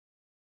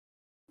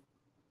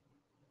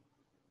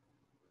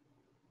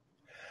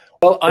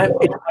Well,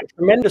 it's a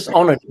tremendous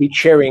honor to be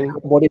chairing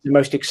what is the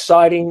most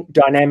exciting,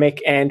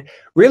 dynamic, and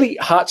really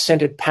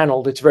heart-centered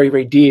panel that's very,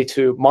 very dear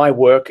to my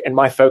work and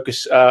my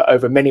focus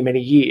over many,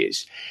 many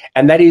years.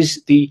 And that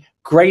is the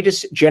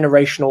greatest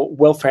generational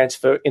wealth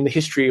transfer in the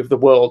history of the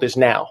world is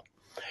now.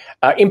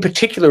 In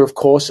particular, of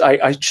course,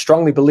 I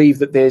strongly believe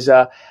that there's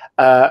a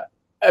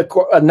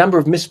number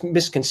of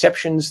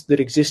misconceptions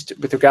that exist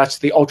with regards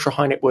to the ultra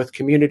high net worth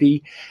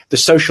community, the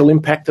social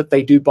impact that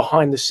they do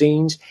behind the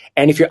scenes.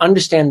 And if you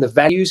understand the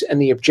values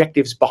and the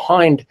objectives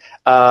behind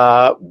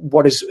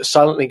what is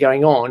silently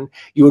going on,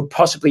 you would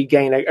possibly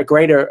gain a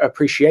greater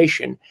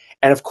appreciation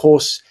and, of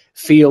course,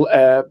 feel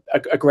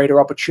a greater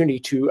opportunity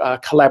to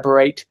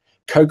collaborate,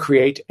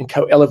 co-create, and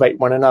co-elevate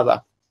one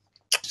another.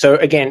 So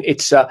again,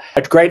 it's a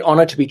great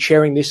honor to be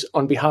chairing this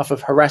on behalf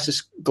of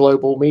Horasis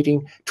Global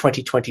Meeting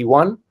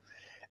 2021.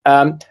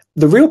 The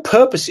real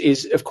purpose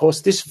is, of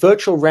course, this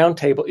virtual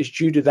roundtable is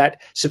due to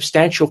that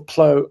substantial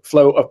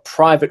flow of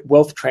private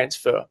wealth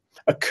transfer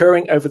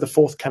occurring over the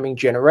forthcoming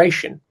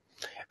generation,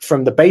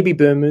 from the baby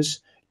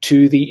boomers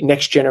to the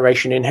next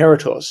generation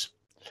inheritors.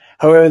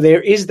 However,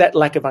 there is that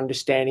lack of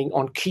understanding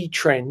on key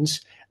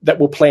trends that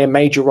will play a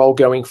major role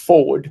going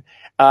forward,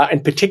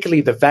 and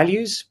particularly the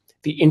values,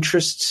 the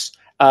interests,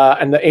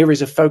 and the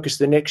areas of focus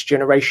the next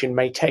generation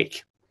may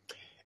take.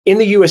 In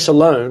the US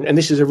alone, and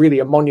this is really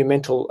a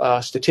monumental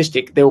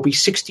statistic, there will be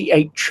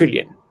 68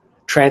 trillion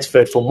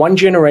transferred from one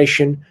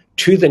generation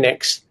to the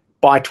next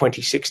by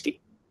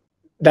 2060.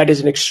 That is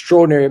an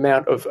extraordinary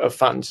amount of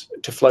funds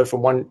to flow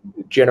from one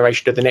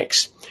generation to the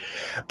next.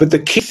 But the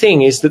key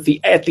thing is that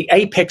at the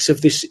apex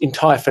of this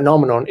entire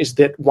phenomenon is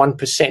that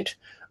 1%,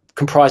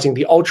 comprising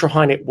the ultra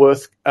high net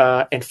worth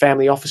and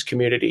family office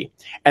community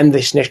and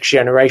this next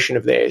generation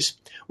of theirs,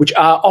 which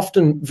are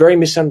often very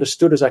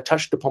misunderstood, as I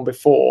touched upon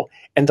before,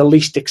 and the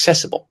least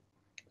accessible.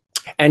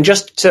 And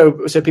just so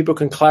people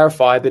can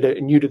clarify that are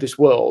new to this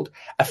world,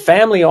 a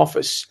family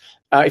office,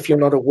 if you're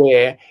not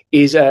aware,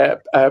 is a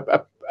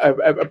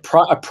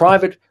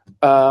private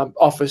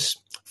office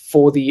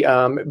for the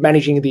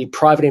managing the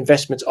private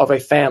investments of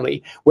a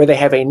family, where they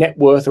have a net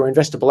worth or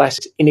investable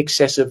assets in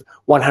excess of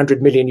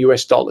 $100 million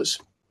US.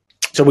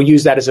 So we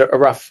use that as a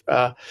rough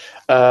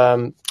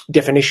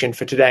definition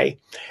for today.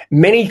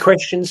 Many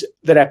questions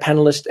that our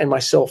panelists and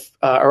myself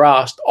are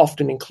asked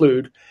often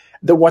include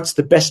what's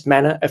the best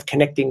manner of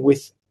connecting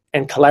with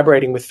and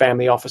collaborating with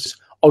family offices,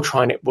 ultra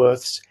high net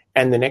worths,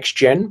 and the next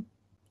gen?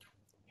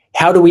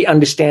 How do we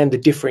understand the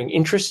differing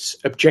interests,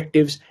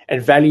 objectives,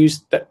 and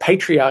values that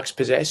patriarchs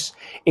possess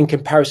in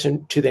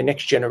comparison to their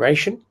next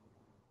generation?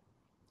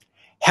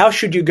 How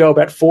should you go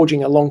about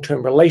forging a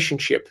long-term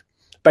relationship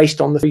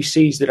based on the 3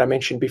 C's that I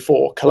mentioned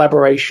before: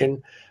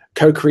 collaboration,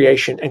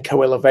 co-creation, and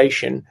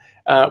co-elevation,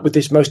 with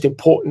this most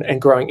important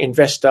and growing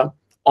investor,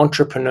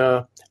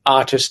 entrepreneur,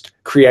 artist,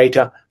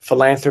 creator,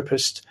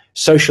 philanthropist,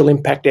 social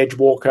impact edge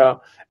walker,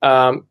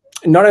 not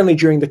only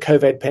during the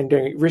COVID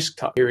pandemic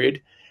risk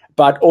period,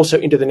 but also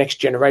into the next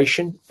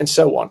generation, and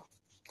so on.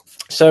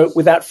 So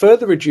without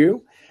further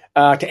ado,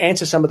 to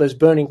answer some of those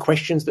burning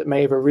questions that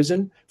may have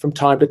arisen from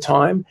time to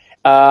time,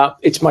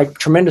 it's my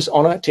tremendous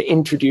honor to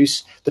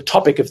introduce the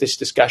topic of this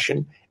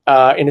discussion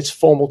in its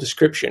formal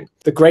description.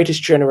 The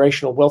greatest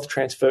generational wealth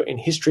transfer in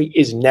history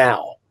is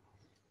now.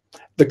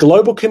 The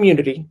global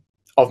community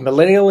of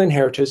millennial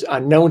inheritors are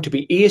known to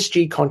be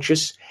ESG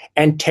conscious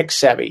and tech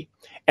savvy,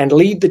 and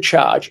lead the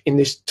charge in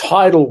this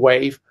tidal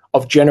wave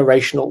of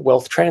generational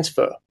wealth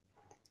transfer.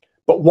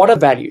 But what are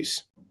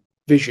values,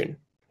 vision,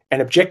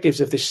 and objectives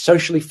of this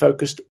socially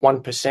focused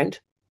 1%?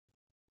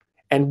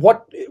 And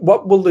what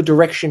will the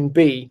direction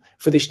be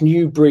for this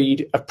new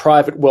breed of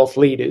private wealth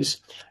leaders?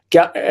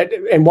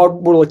 And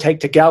what will it take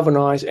to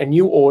galvanize a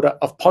new order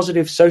of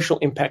positive social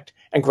impact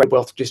and great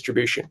wealth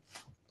distribution?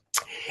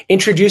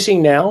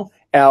 Introducing now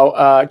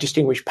our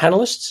distinguished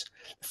panelists.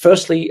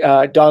 Firstly,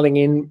 dialing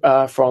in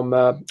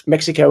from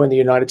Mexico and the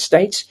United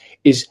States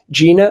is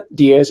Gina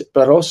Diez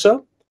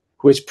Barroso,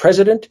 who is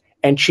President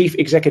and Chief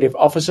Executive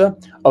Officer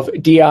of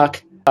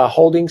Diarq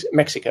Holdings,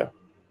 Mexico.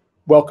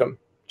 Welcome,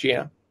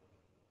 Gina.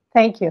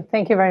 Thank you.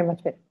 Thank you very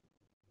much.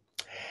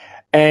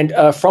 And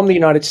from the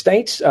United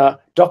States,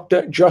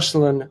 Dr.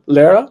 Jocelyn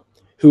Lehrer,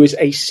 who is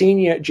a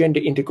Senior Gender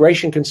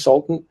Integration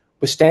Consultant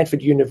with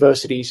Stanford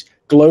University's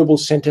Global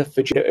Center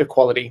for Gender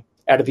Equality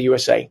out of the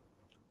USA.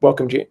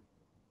 Welcome,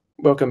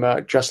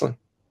 Jocelyn.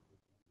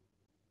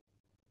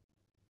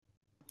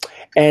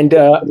 And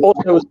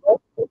also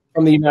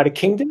from the United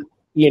Kingdom,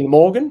 Ian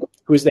Morgan,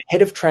 who is the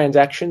Head of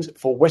Transactions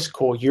for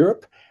Westcore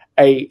Europe,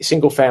 a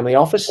single-family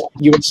office,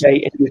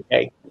 USA and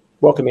UK.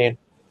 Welcome, Ian.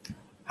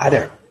 Hi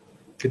there.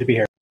 Good to be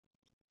here.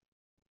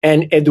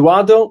 And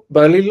Eduardo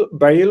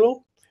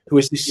Burillo, who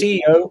is the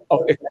CEO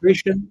of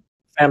Acrecion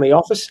Family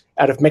Office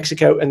out of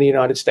Mexico and the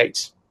United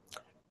States.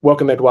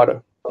 Welcome,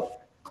 Eduardo.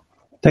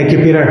 Thank you,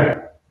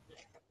 Peter.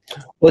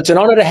 Well, it's an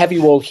honor to have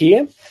you all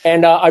here.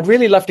 And I'd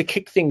really love to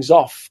kick things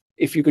off,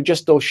 if you could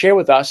just all share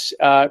with us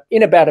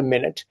in about a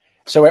minute,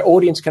 so our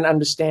audience can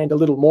understand a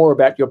little more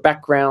about your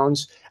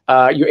backgrounds,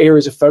 your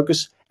areas of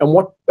focus, and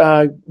what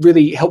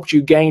really helped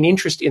you gain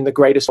interest in the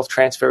greatest wealth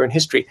transfer in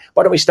history.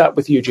 Why don't we start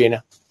with you,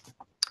 Gina?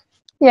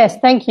 Yes,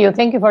 thank you.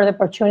 Thank you for the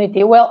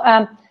opportunity. Well,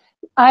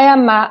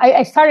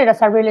 I started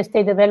as a real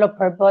estate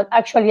developer, but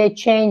actually I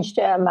changed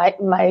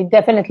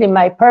definitely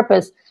my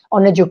purpose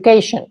on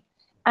education.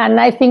 And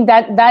I think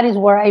that is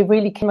where I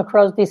really came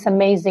across this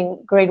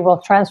amazing great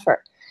wealth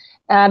transfer,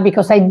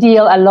 because I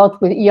deal a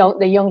lot with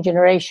the young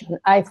generation.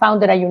 I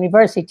founded a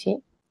university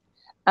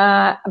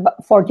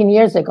about 14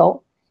 years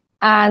ago,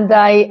 and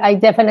I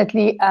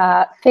definitely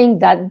think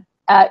that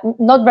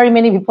not very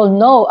many people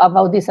know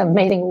about this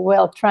amazing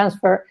wealth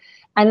transfer.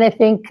 And I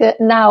think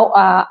now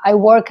I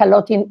work a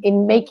lot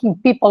in making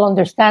people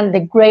understand the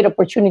great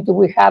opportunity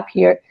we have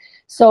here.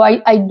 So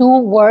I do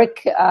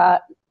work,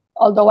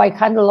 although I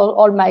handle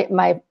all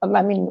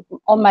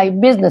my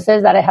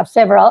businesses that I have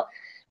several.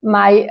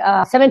 My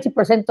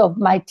 70% of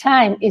my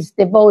time is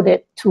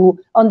devoted to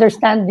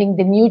understanding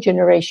the new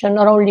generation,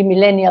 not only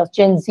millennials,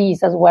 Gen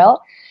Zs as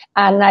well.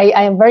 And I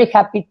am very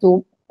happy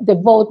to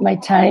devote my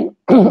time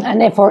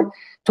and effort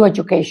to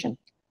education.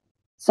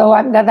 So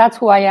that's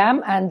who I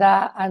am, and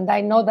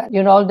I know that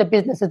all the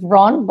business is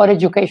run, but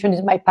education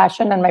is my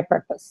passion and my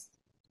purpose.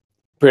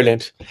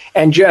 Brilliant.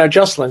 And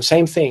Jocelyn,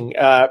 same thing.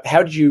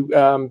 How did you?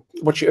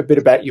 What's a bit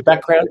about your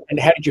background,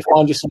 and how did you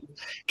find yourself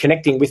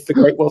connecting with the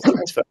Great Wealth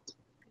Transfer?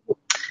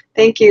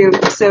 Thank you.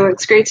 So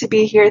it's great to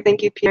be here.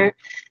 Thank you, Peter.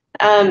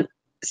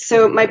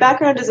 So my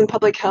background is in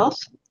public health.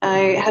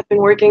 I have been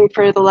working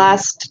for the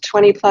last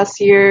 20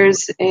 plus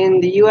years in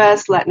the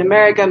U.S., Latin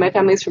America. My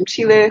family's from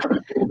Chile.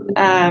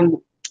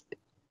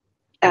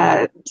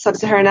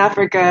 Sub-Saharan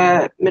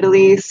Africa, Middle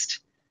East,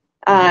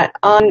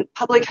 on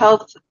public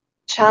health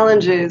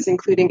challenges,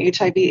 including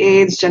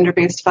HIV/AIDS,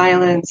 gender-based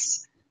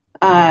violence,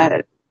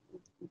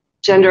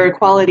 gender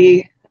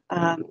equality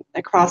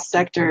across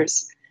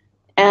sectors.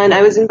 And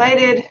I was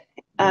invited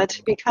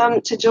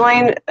to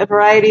join a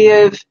variety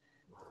of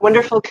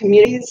wonderful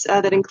communities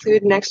that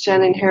include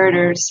next-gen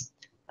inheritors,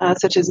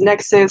 such as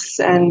Nexus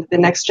and the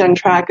next-gen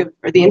track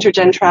or the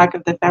intergen track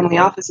of the Family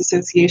Office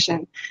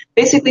Association,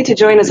 basically to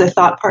join as a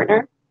thought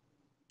partner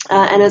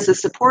and as a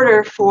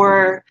supporter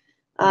for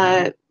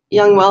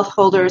young wealth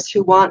holders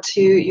who want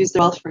to use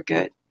their wealth for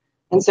good.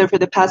 And so for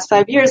the past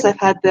 5 years, I've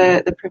had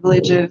the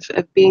privilege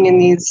of being in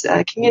these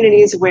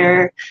communities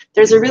where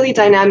there's a really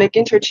dynamic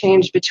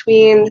interchange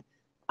between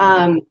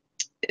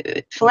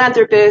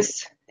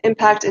philanthropists,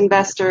 impact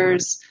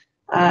investors,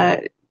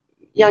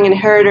 young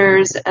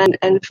inheritors,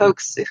 and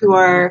folks who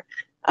are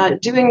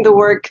doing the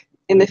work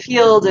in the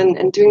field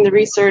and doing the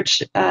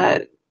research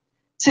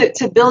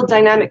to build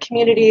dynamic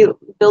community,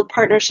 build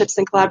partnerships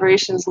and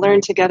collaborations, learn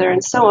together,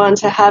 and so on,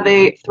 to have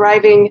a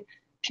thriving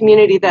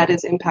community that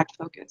is impact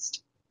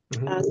focused.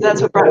 So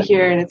that's what brought me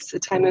here, and it's a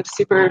time of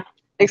super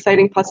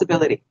exciting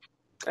possibility.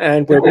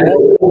 And we're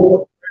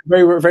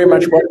very, very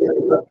much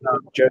welcome,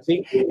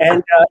 Josie.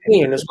 And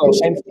Ian as well,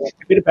 same thing.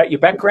 A bit about your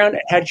background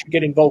and how did you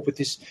get involved with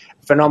this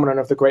phenomenon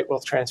of the Great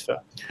Wealth Transfer?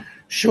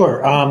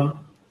 Sure.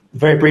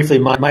 Very briefly,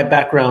 my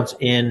background's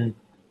in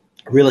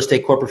real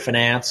estate, corporate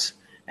finance,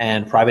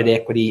 and private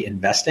equity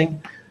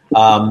investing.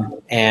 My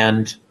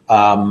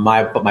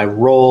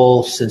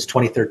role since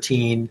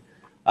 2013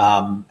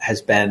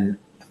 has been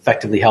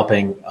effectively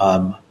helping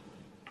a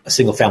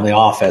single-family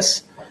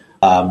office,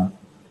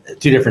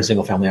 two different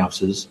single-family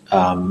offices.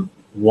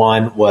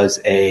 One was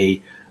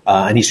an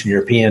Eastern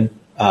European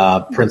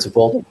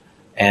principal,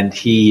 and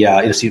he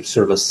was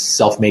sort of a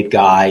self-made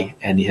guy,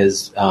 and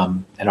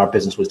and our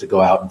business was to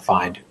go out and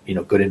find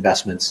good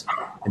investments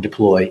and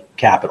deploy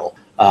capital.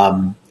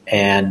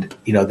 There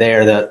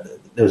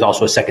was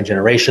also a second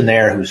generation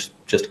there who's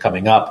just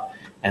coming up,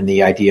 and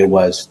the idea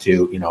was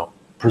to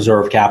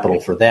preserve capital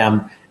for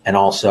them and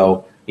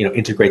also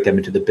integrate them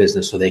into the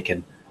business so they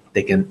can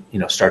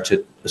start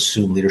to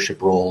assume leadership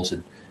roles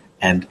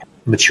and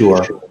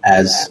mature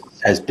as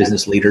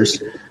business leaders.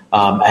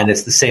 And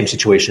it's the same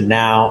situation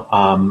now.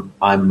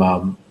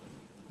 I'm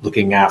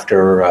looking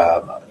after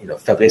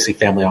basically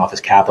family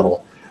office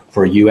capital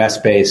for a U.S.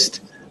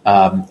 based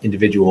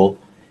individual,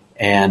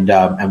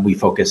 and we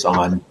focus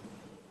on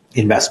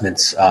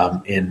investments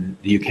in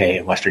the UK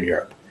and Western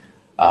Europe.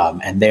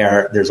 And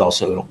there's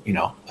also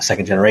a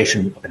second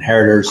generation of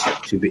inheritors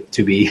to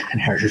be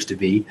inheritors to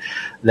be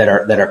that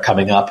are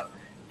coming up,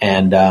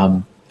 and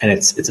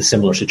it's a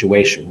similar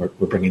situation.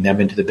 We're bringing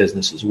them into the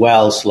business as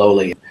well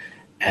slowly,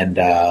 and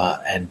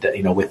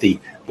with the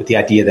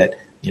idea that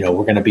we're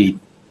going to be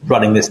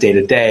running this day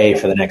to day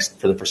for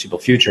the foreseeable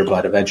future,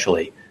 but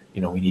eventually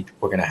we're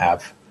going to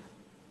have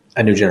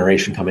a new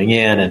generation coming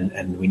in,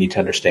 and we need to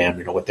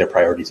understand what their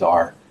priorities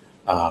are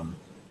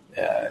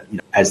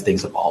as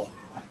things evolve.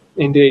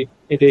 Indeed.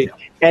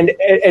 And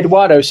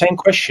Eduardo, same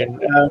question.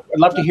 I'd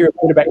love to hear a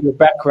bit about your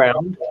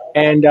background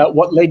and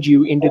what led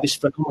you into this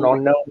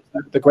phenomenon known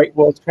as the Great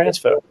Wealth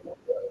Transfer.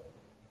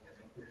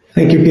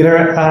 Thank you,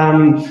 Peter.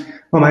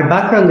 Well, my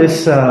background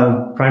is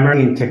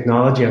primarily in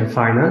technology and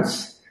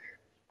finance,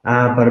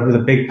 but with a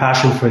big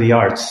passion for the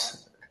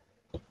arts.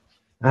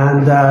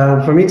 And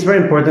for me, it's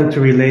very important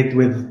to relate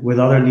with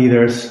other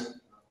leaders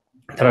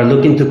that are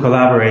looking to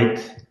collaborate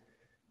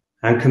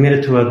and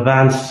committed to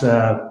advance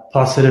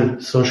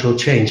positive social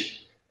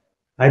change.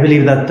 I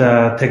believe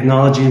that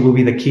technology will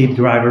be the key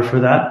driver for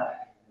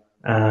that.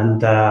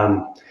 And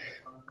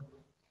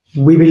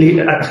we believe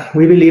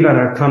at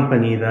our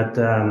company that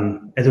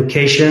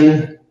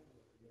education,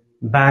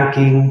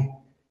 banking,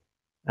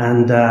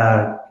 and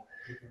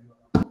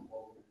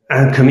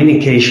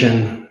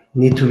communication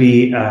need to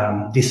be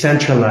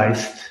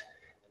decentralized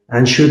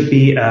and should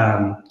be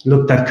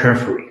looked at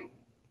carefully.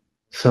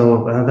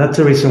 So that's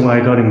the reason why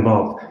I got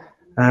involved.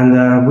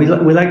 And we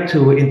like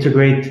to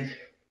integrate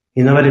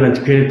innovative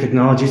and creative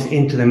technologies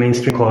into the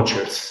mainstream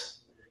cultures,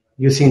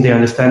 using the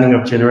understanding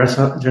of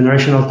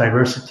generational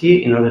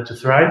diversity in order to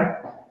thrive.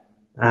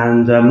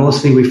 And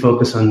mostly we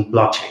focus on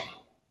blockchain.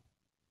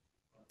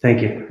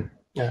 Thank you.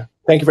 Yeah.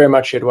 Thank you very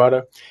much,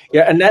 Eduardo.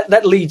 Yeah, and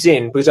that leads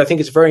in, because I think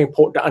it's very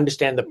important to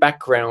understand the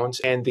backgrounds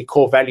and the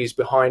core values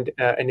behind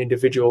an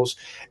individual's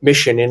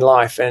mission in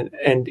life, and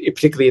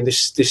particularly in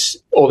this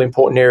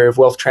all-important area of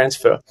wealth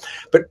transfer.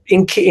 But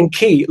in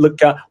key, look,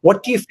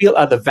 what do you feel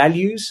are the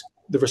values,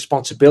 the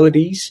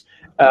responsibilities,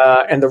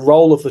 and the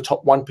role of the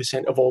top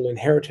 1% of all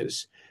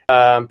inheritors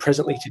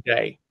presently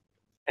today?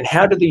 And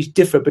how do these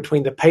differ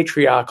between the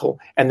patriarchal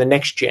and the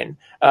next gen?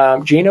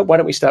 Gina, why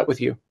don't we start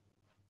with you?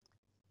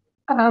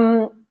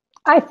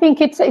 I think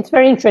it's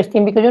very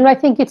interesting because I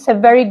think it's a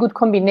very good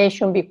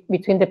combination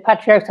between the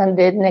patriarchs and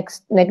the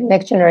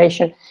next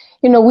generation.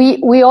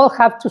 We all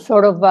have to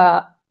sort of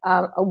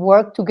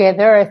work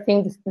together. I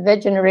think the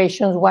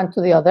generations one to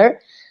the other,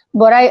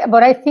 but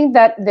I think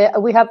that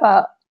we have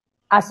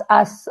as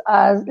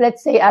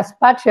let's say as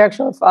patriarchs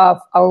of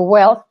our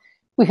wealth,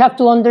 we have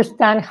to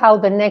understand how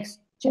the next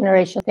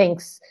generation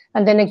thinks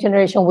and the next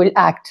generation will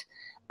act.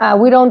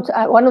 We don't.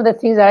 One of the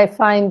things that I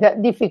find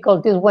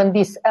difficult is when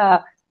these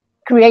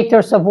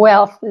creators of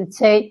wealth, let's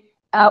say,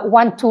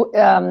 want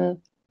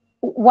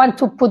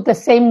to put the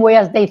same way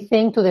as they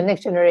think to the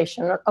next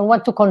generation, and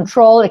want to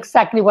control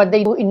exactly what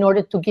they do in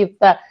order to give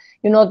the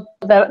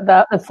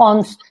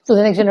funds to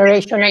the next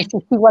generation and to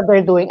see what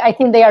they're doing. I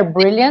think they are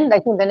brilliant. I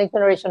think the next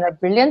generation are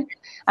brilliant,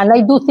 and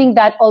I do think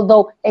that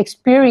although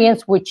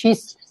experience, which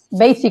is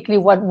basically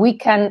what we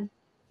can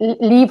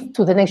leave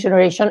to the next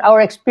generation,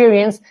 our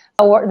experience,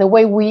 the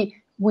way we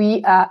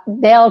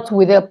dealt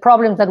with the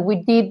problems that we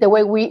did, the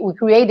way we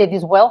created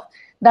this wealth,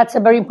 that's a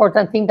very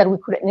important thing that we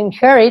could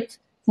inherit,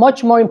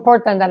 much more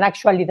important than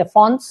actually the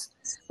funds.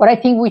 But I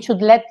think we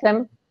should let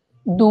them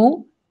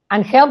do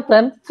and help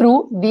them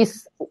through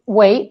this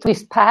way,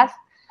 this path,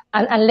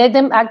 and let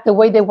them act the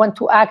way they want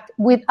to act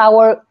with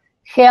our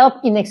help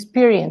in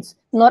experience,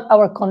 not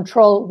our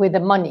control with the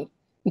money,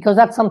 because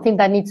that's something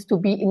that needs to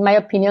be, in my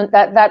opinion,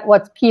 that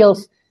what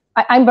kills.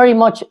 I'm very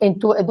much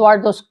into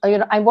Eduardo's.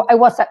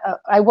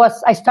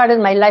 I started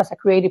my life as a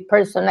creative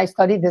person. I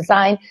studied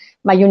design.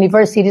 My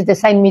university is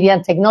design, media,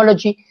 and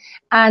technology,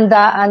 and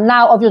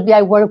now obviously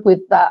I work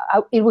with.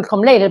 It will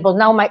come later, but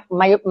now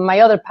my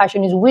other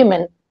passion is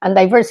women and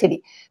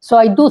diversity. So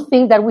I do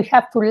think that we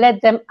have to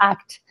let them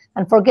act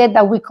and forget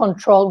that we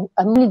control.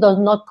 Money does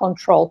not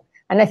control,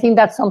 and I think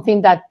that's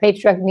something that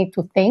patriarchs need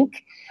to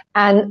think,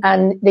 and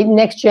the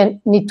next gen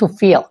need to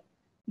feel.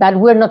 That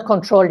we're not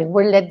controlling,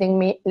 we're let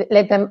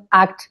them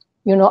act,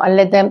 and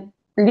let them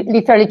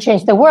literally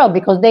change the world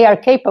because they are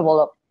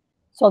capable of.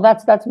 So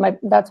that's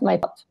my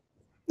thought.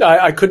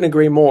 I couldn't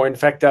agree more. In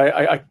fact,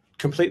 I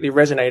completely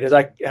resonate, as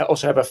I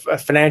also have a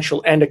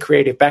financial and a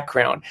creative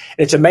background.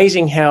 And it's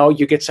amazing how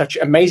you get such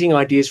amazing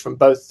ideas from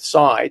both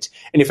sides.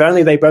 And if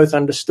only they both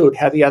understood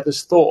how the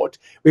others thought,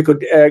 we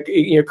could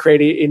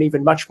create an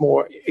even much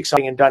more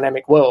exciting and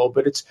dynamic world.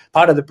 But it's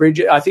part of the bridge.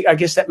 I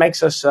guess that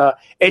makes us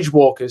edge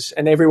walkers.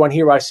 And everyone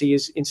here I see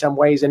is in some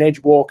ways an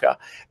edge walker,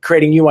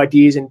 creating new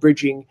ideas and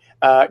bridging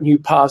new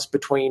paths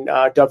between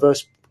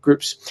diverse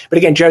groups. But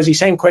again, Josie,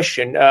 same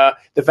question.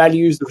 The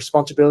values, the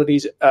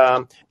responsibilities,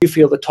 you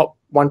feel the top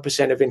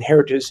 1% of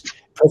inheritors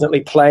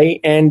presently play,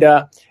 and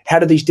how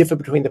do these differ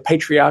between the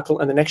patriarchal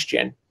and the next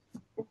gen?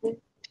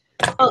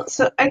 Well,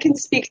 so I can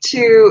speak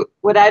to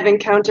what I've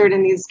encountered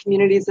in these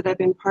communities that I've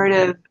been part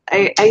of.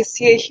 I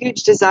see a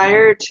huge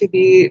desire to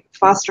be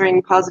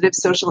fostering positive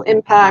social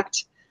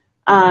impact.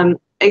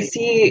 I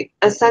see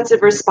a sense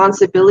of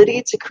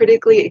responsibility to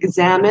critically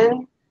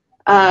examine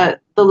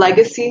the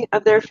legacy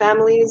of their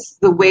families,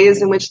 the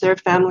ways in which their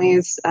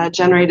families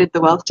generated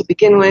the wealth to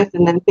begin with,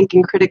 and then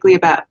thinking critically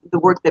about the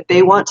work that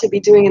they want to be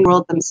doing in the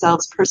world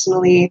themselves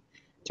personally,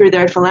 through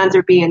their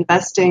philanthropy,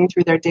 investing,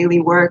 through their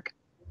daily work.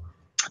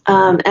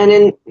 And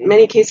in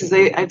many cases,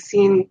 I've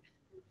seen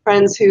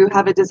friends who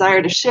have a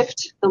desire to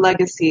shift the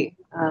legacy.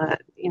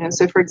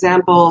 So for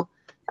example,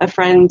 a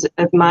friend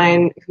of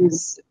mine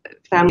whose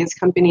family's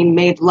company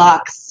made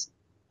locks,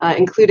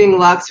 including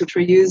locks which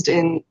were used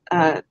in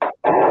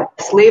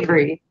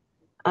slavery,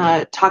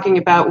 talking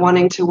about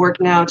wanting to work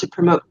now to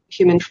promote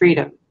human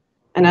freedom.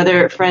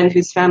 Another friend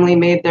whose family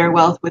made their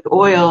wealth with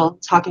oil,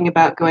 talking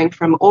about going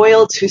from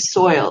oil to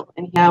soil,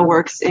 and he now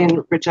works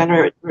in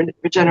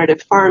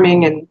regenerative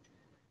farming and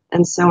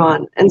and so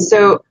on. And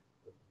so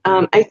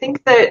I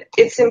think that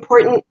it's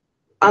important,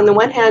 on the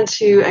one hand,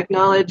 to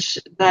acknowledge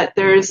that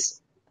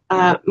there's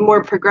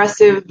more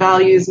progressive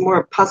values,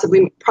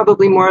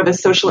 probably more of a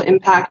social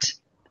impact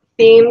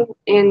theme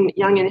in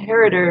young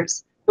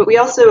inheritors. But we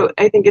also,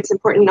 I think it's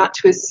important not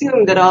to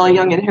assume that all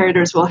young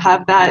inheritors will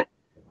have that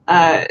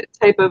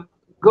type of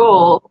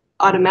goal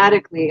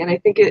automatically. And I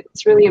think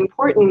it's really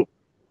important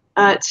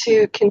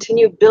to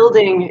continue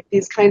building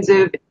these kinds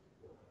of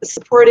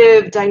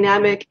supportive,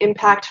 dynamic,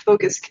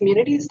 impact-focused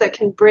communities that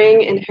can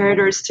bring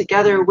inheritors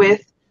together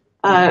with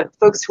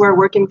folks who are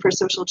working for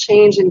social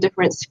change in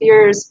different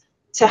spheres,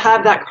 to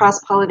have that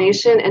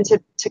cross-pollination and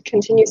to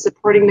continue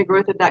supporting the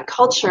growth of that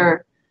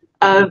culture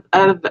of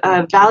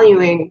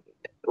valuing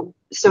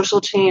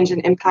social change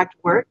and impact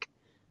work.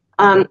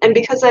 And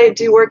because I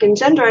do work in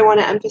gender, I want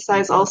to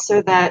emphasize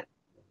also that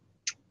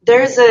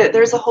there's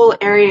a whole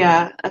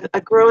area,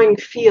 a growing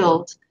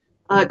field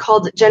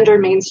called gender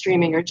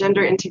mainstreaming or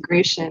gender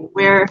integration,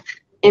 where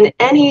in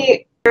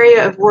any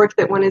area of work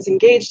that one is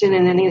engaged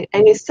in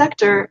any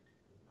sector,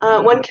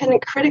 one can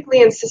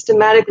critically and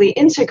systematically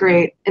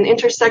integrate an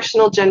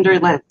intersectional gender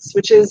lens,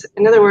 which is,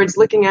 in other words,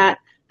 looking at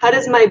how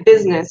does my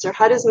business or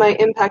how does my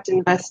impact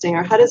investing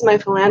or how does my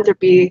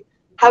philanthropy,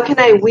 how can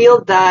I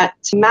wield that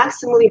to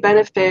maximally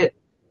benefit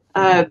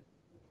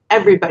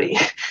everybody,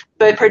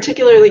 but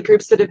particularly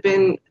groups that have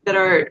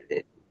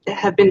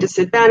been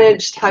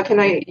disadvantaged? How can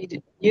I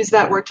use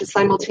that work to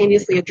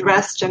simultaneously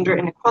address gender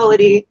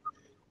inequality?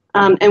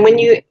 And when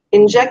you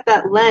inject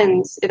that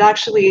lens, it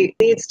actually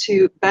leads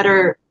to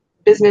better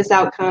business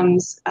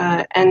outcomes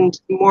and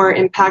more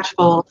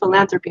impactful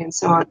philanthropy and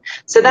so on.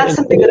 So that's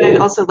something that I'd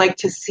also like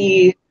to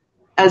see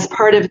as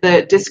part of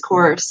the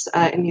discourse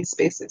in these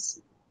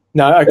spaces.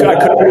 No, I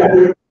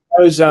could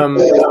those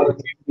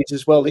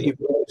as well that you've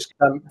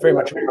very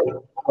much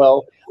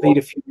well lead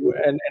a few,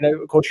 and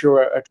of course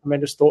you're a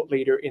tremendous thought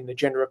leader in the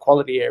gender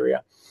equality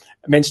area,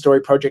 Men's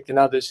Story Project and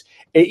others.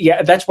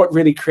 That's what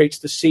really creates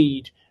the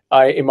seed,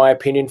 in my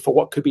opinion, for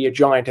what could be a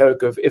giant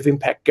oak of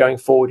impact going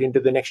forward into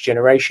the next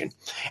generation.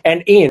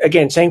 And Ian,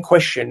 again, same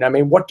question. I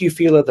mean, what do you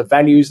feel are the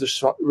values,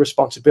 the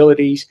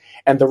responsibilities,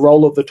 and the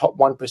role of the top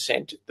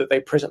 1% that they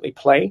presently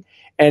play?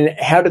 And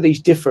how do these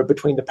differ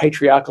between the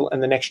patriarchal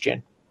and the next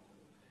gen?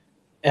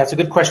 That's a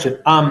good question.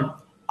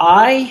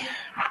 I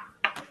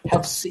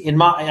have seen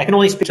I can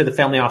only speak to the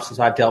family offices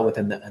I've dealt with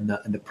and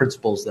the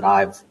principals that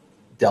I've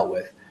dealt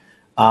with.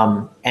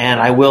 And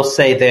I will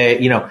say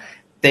that,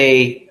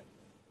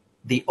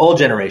 the old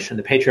generation,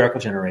 the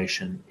patriarchal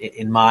generation,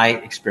 in my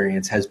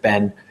experience, has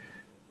been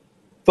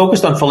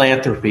focused on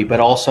philanthropy, but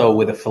also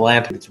with a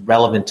philanthropy that's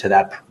relevant to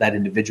that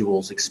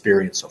individual's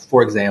experience. So,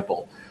 for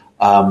example,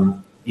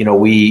 one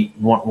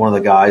of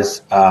the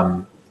guys,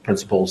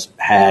 principals,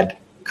 had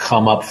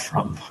come up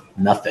from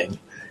nothing,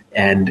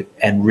 and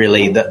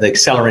really the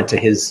accelerant to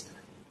his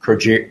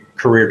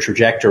career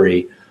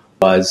trajectory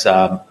was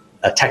a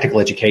technical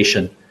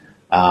education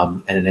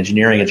and an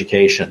engineering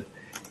education.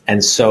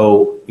 And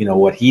so,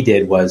 what he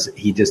did was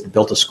he just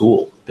built a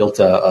school, built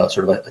a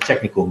sort of a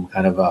technicum,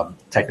 kind of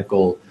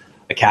technical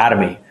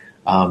academy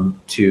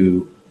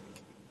to,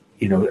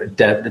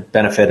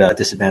 benefit a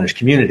disadvantaged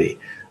community.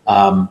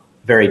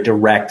 Very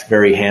direct,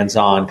 very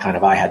hands-on, kind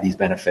of, I had these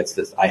benefits,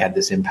 I had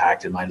this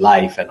impact in my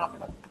life, and I'm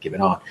going to give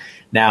it on.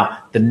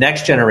 Now, the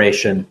next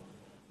generation,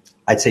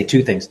 I'd say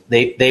two things.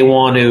 They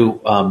want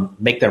to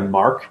make their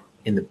mark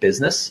in the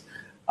business.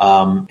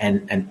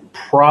 And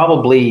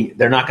probably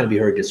they're not going to be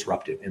very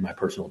disruptive, in my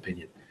personal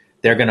opinion.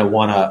 They're going to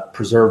want to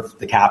preserve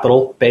the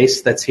capital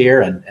base that's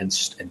here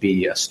and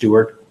be a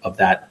steward of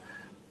that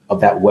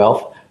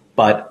wealth.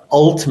 But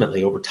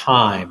ultimately, over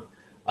time,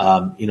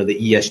 the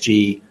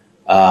ESG,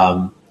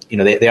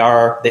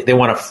 they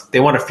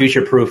want to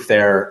future-proof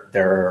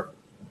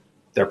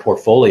their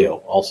portfolio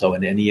also,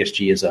 and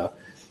ESG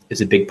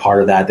is a big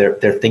part of that.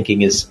 Their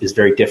thinking is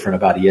very different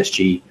about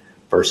ESG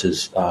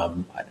versus, I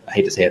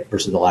hate to say it,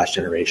 versus the last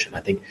generation.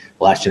 I think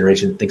the last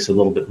generation thinks a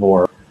little bit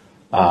more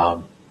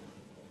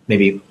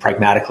maybe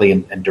pragmatically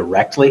and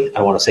directly. I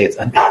don't want to say it's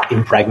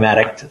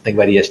impragmatic to think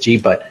about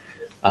ESG, but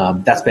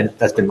that's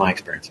been my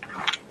experience.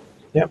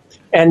 Yeah.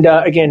 And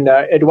again,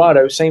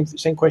 Eduardo, same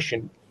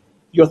question.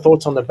 Your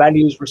thoughts on the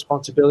values,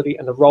 responsibility,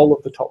 and the role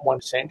of the top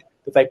 1%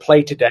 that they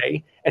play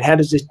today, and how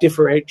does this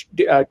differ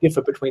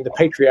between the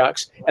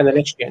patriarchs and the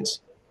next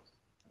gens?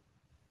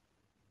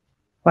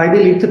 I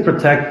believe to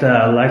protect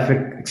life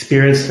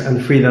experience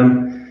and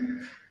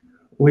freedom,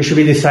 we should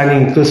be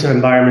designing inclusive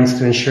environments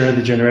to ensure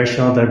the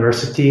generational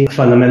diversity,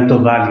 fundamental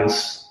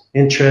values,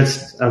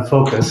 interests, and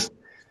focus,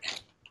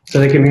 so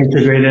they can be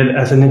integrated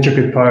as an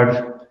intricate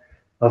part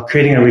of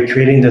creating and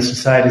recreating the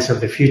societies of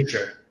the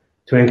future,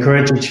 to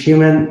encourage each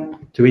human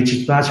to reach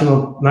its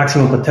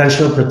maximum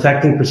potential,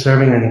 protecting,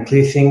 preserving, and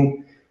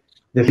increasing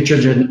the future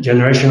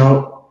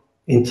generational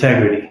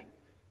integrity.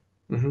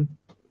 Mm-hmm.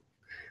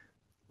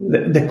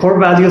 The core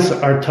values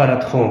are taught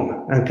at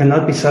home and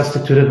cannot be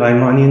substituted by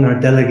money nor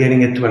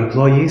delegating it to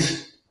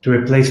employees to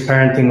replace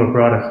parenting or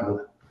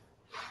brotherhood.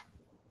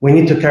 we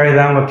need to carry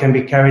down what can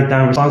be carried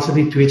down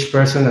responsibly to each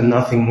person and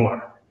nothing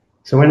more.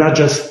 So we're not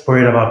just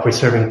worried about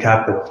preserving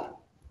capital.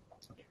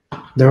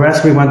 The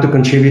rest we want to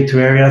contribute to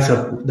areas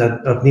of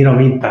need of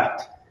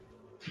impact.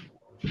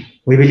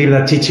 We believe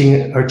that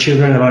teaching our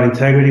children about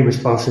integrity,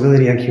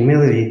 responsibility, and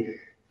humility,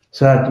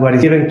 so that what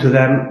is given to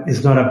them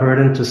is not a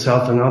burden to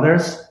self and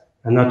others,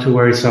 and not to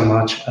worry so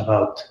much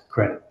about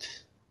credit.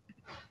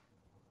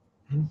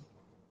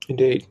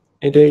 Indeed.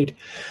 Indeed.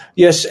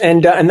 Yes,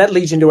 and that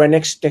leads into our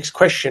next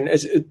question,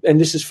 and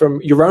this is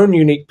from your own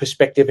unique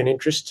perspective and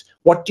interest.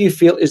 What do you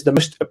feel is the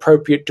most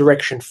appropriate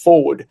direction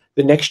forward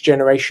the next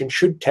generation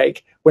should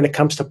take when it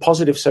comes to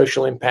positive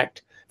social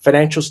impact,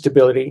 financial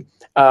stability,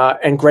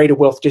 and greater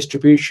wealth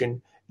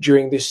distribution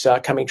during this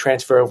coming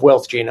transfer of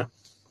wealth, Gina?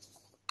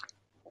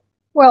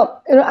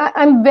 Well,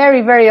 I'm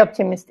very, very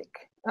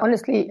optimistic.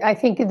 Honestly, I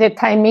think the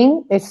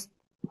timing is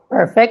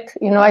perfect.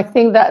 I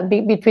think that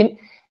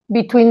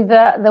between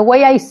the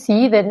way I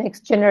see the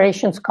next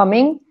generations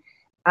coming,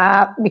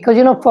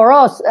 because, for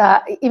us,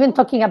 even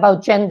talking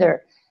about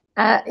gender,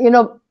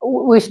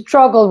 we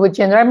struggle with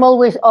gender. I'm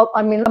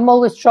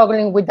always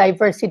struggling with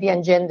diversity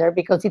and gender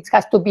because it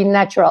has to be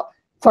natural.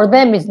 For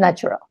them, it's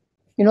natural.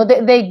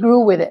 They grew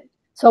with it.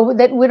 So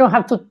that we don't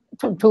have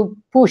to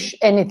push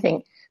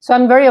anything. So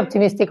I'm very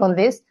optimistic on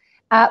this.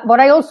 But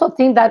I also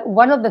think that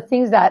one of the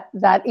things that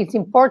is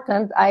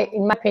important,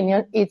 in my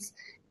opinion, it's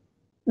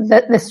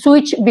the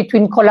switch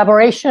between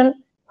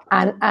collaboration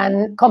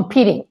and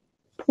competing.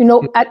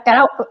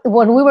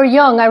 When we were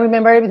young, I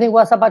remember everything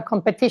was about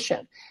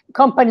competition.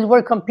 Companies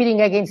were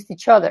competing against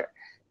each other.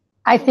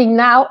 I think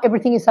now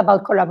everything is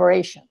about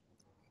collaboration.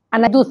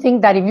 And I do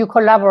think that if you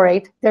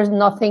collaborate, there's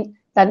nothing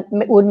that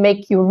would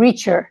make you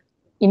richer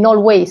in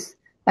all ways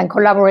than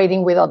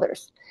collaborating with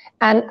others.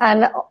 And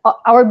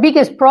our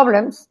biggest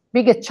problems,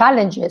 biggest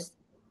challenges,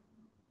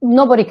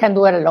 nobody can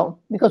do it alone.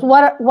 Because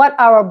what are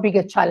our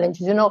biggest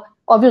challenges?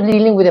 Obviously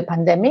dealing with a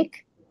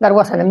pandemic, that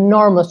was an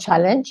enormous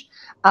challenge.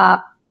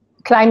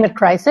 Climate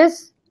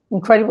crisis,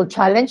 incredible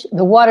challenge.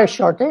 The water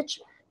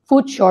shortage,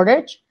 food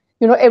shortage,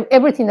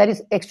 everything that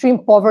is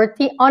extreme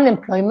poverty,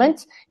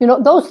 unemployment,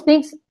 those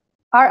things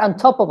are on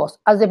top of us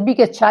as the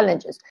biggest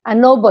challenges.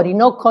 And nobody,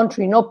 no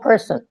country, no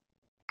person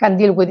can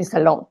deal with this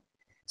alone.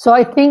 So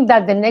I think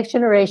that the next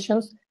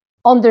generations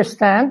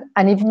understand,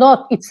 and if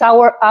not, it's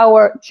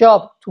our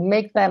job to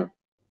make them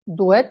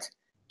do it,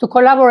 to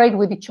collaborate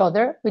with each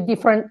other, with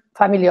different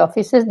family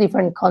offices,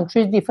 different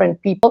countries,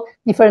 different people,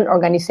 different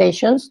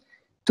organizations,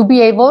 to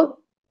be able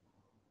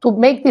to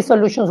make these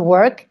solutions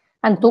work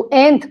and to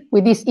end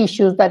with these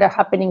issues that are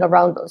happening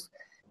around us.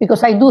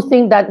 Because I do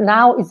think that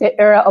now is the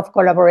era of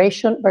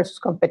collaboration versus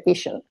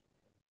competition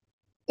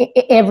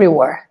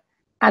everywhere.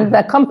 And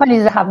the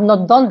companies that have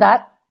not done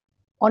that,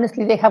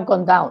 honestly, they have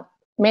gone down,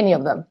 many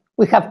of them.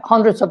 We have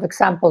hundreds of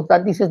examples,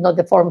 that this is not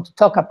the forum to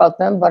talk about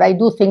them, but I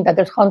do think that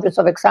there's hundreds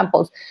of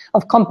examples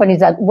of companies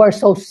that were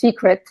so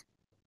secret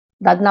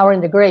that now are in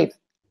the grave.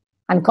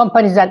 And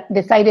companies that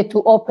decided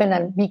to open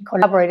and be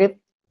collaborative,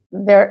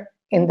 they're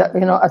in the,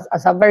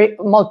 as a very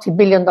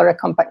multi-billion-dollar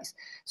companies.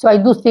 So I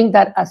do think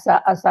that as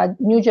a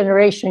new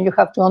generation, you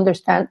have to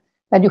understand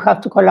that you have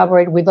to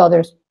collaborate with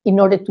others in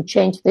order to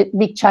change the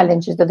big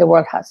challenges that the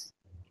world has.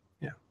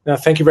 No,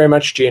 thank you very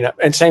much, Gina.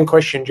 And same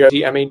question,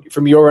 Josie. I mean,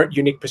 from your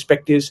unique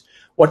perspectives,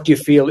 what do you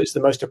feel is the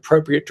most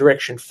appropriate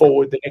direction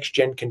forward the next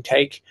gen can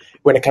take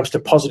when it comes to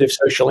positive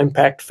social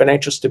impact,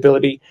 financial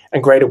stability,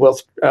 and greater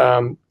wealth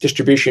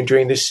distribution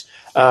during this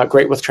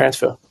great wealth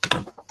transfer?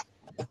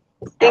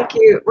 Thank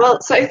you.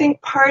 Well, so I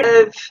think part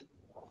of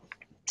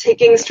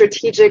taking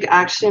strategic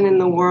action in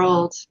the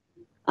world,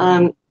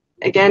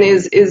 again,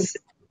 is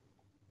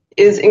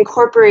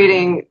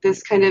incorporating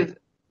this kind of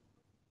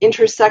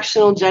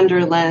intersectional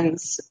gender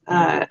lens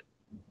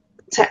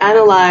to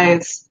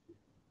analyze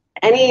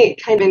any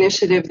kind of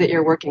initiative that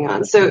you're working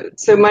on. So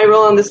my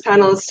role on this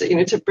panel is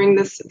to bring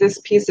this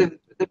piece of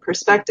the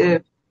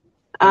perspective.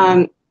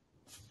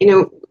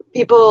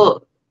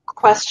 People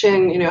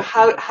question,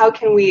 how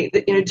can we,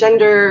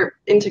 gender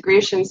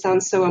integration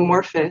sounds so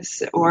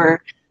amorphous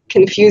or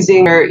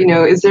confusing, or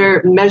is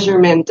there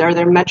measurement? Are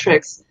there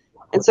metrics?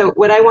 And so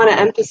what I want to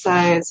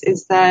emphasize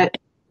is that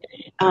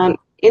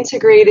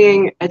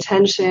integrating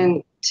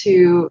attention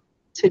to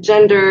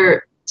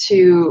gender,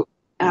 to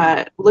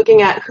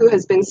looking at who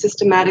has been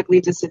systematically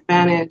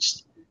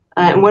disadvantaged,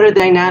 and what are the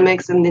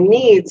dynamics and the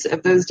needs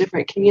of those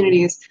different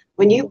communities.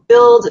 When you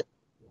build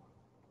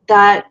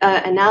that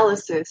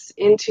analysis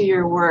into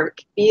your work,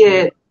 be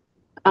it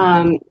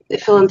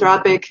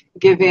philanthropic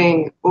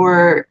giving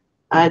or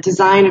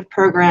design of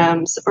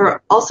programs,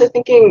 or also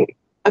thinking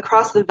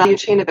across the value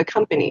chain of a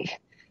company,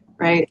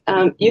 right?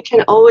 You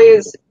can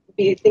always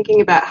be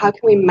thinking about how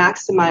can we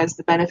maximize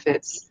the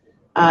benefits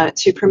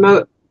to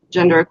promote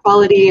gender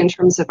equality in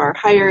terms of our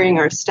hiring,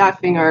 our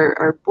staffing,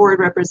 our board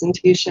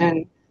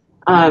representation.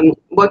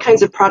 What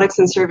kinds of products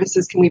and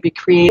services can we be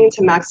creating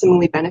to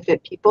maximally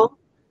benefit people?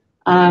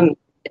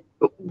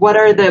 What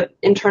are the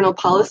internal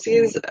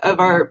policies of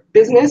our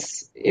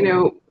business?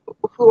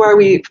 Who are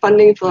we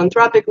funding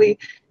philanthropically?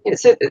 And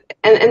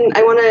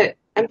I want to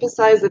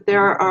emphasize that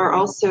there are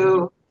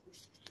also,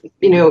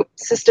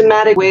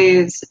 systematic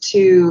ways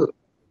to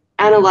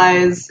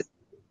analyze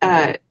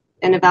and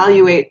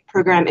evaluate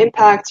program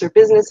impacts or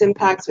business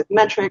impacts with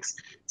metrics.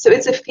 So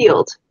it's a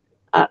field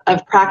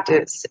of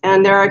practice,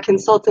 and there are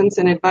consultants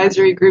and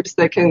advisory groups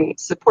that can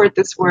support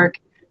this work.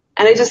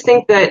 And I just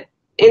think that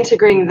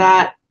integrating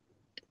that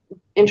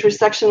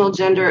intersectional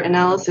gender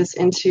analysis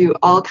into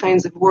all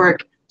kinds of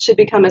work should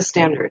become a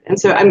standard. And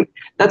so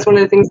that's one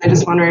of the things I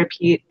just want to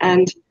repeat.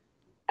 And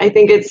I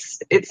think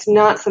it's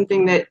not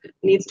something that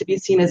needs to be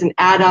seen as an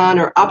add-on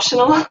or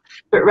optional,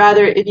 but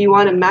rather if you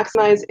want to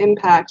maximize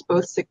impact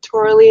both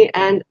sectorally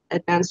and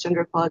advance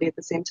gender equality at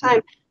the same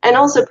time, and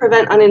also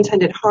prevent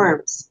unintended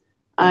harms,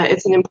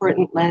 it's an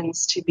important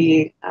lens to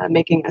be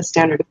making a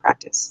standard of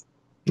practice.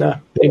 No,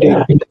 indeed.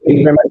 Thank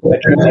you very much for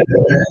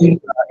that,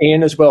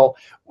 Ian, as well.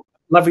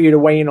 Love for you to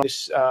weigh in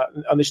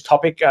on this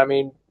topic. I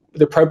mean,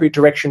 the appropriate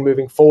direction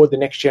moving forward the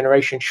next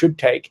generation should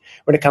take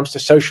when it comes to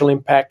social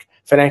impact,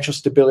 financial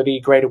stability,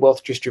 greater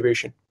wealth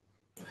distribution.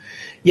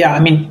 Yeah, I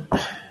mean,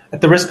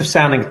 at the risk of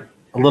sounding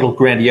a little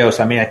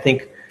grandiose, I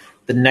think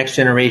the next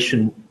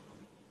generation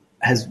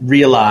has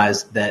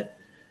realized that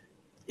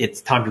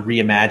it's time to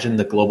reimagine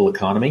the global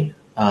economy,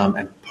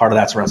 and part of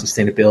that's around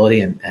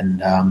sustainability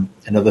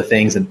and other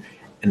things.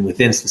 And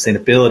within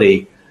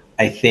sustainability,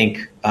 I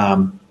think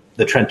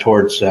the trend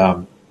towards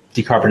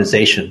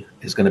decarbonization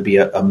is going to be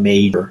a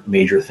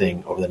major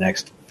thing over the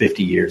next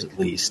 50 years at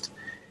least.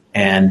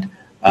 And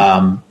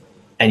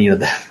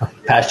the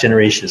past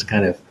generation has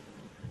kind of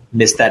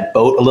missed that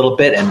boat a little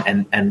bit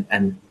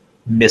and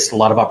missed a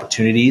lot of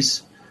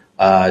opportunities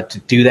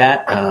to do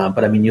that.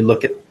 But I mean, you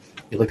look at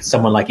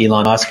someone like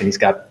Elon Musk, and he's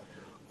got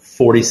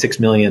 46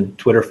 million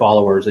Twitter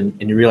followers,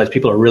 and you realize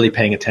people are really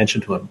paying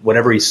attention to him.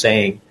 Whatever he's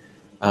saying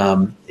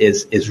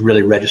is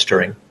really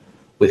registering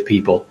with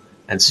people.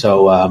 And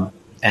so,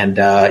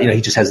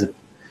 he just has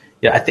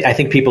I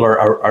think people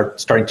are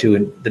starting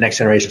to, the next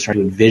generation is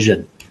starting to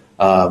envision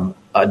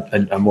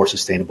a more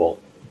sustainable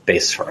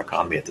base for our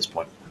economy at this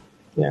point.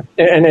 Yeah.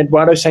 And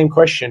Eduardo, same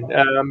question.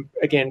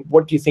 Again,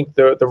 what do you think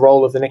the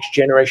role of the next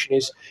generation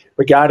is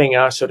regarding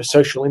our sort of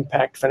social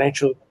impact,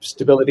 financial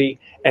stability,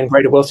 and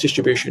greater wealth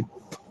distribution?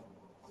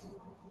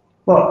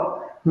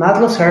 Well,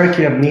 Maslow's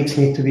hierarchy of needs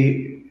need to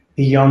be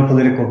beyond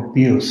political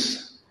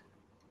views.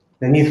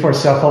 The need for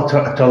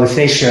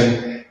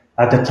self-actualization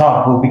at the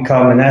top will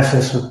become an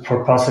essence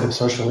for positive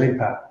social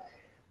impact.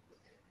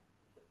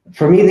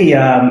 For me, the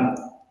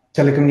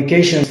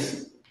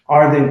telecommunications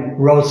are the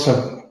roads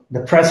of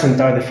the present,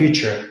 are the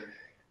future,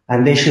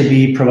 and they should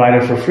be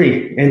provided for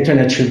free.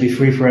 Internet should be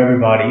free for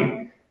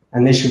everybody,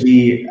 and they should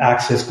be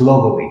accessed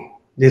globally.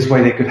 This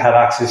way they could have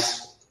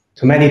access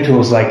to many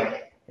tools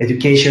like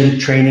education,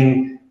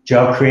 training,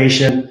 job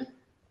creation,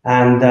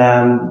 and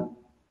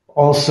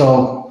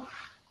also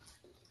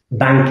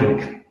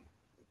banking.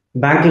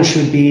 Banking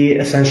should be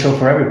essential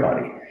for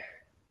everybody.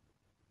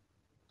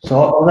 So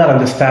all that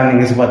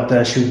understanding is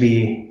what should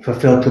be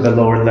fulfilled to the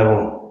lower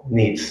level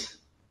needs.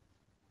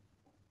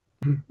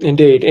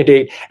 Indeed.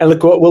 And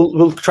look,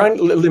 we'll try and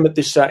limit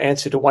this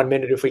answer to 1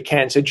 minute if we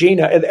can. So,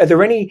 Gina, are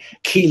there any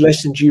key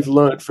lessons you've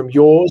learned from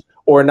yours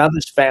or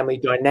another's family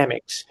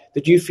dynamics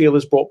that you feel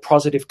has brought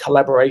positive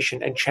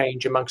collaboration and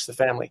change amongst the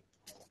family?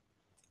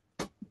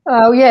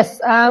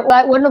 Yes,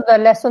 like one of the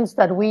lessons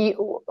that we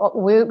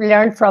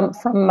learned from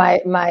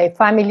my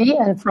family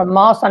and from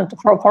us and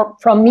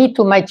from me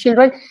to my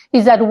children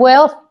is that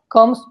wealth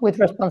comes with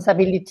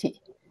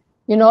responsibility.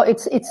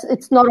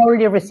 It's not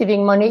only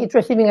receiving money; it's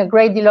receiving a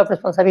great deal of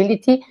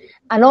responsibility.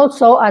 And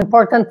also, an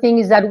important thing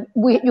is that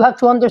you have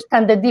to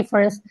understand the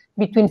difference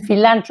between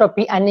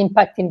philanthropy and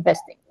impact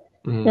investing.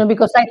 Mm-hmm.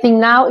 Because I think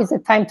now is the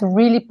time to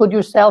really put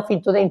yourself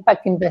into the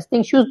impact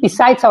investing shoes.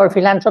 Besides our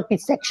philanthropy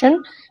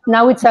section,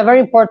 now it's a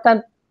very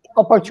important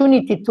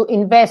opportunity to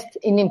invest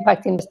in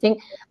impact investing,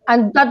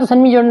 and that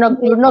doesn't mean you're not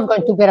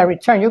going to get a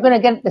return. You're going to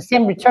get the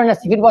same return as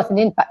if it was an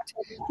impact,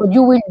 but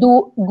you will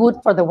do good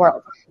for the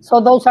world.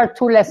 So those are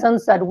two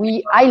lessons that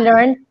I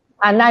learned,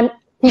 and I'm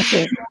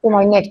teaching to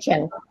my next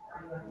gen.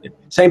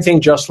 Same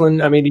thing,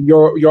 Jocelyn. I mean,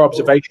 your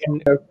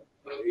observation.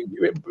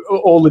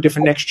 All the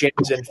different next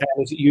gens and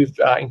families that you've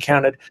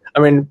encountered.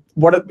 I mean,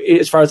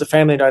 as far as the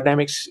family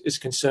dynamics is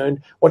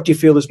concerned, what do you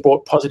feel has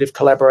brought positive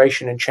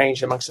collaboration and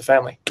change amongst the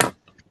family?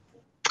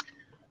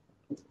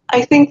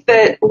 I think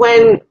that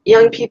when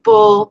young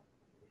people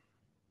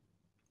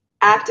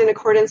act in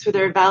accordance with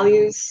their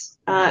values,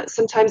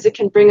 sometimes it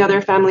can bring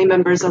other family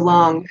members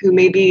along who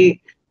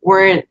maybe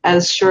weren't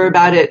as sure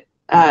about it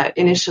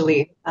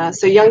initially.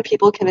 So young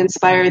people can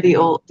inspire the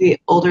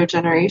older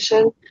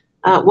generation.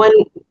 One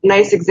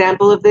nice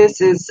example of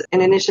this is an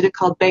initiative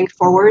called Bank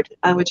Forward,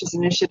 which is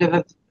an initiative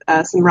of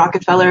some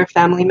Rockefeller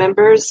family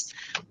members.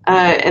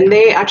 And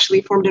they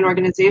actually formed an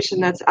organization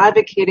that's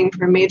advocating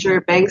for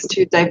major banks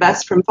to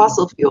divest from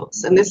fossil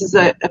fuels. And this is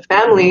a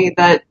family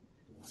that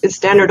is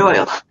Standard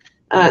Oil.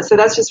 So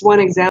that's just one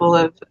example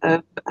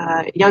of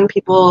young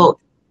people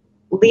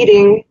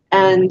leading,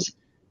 and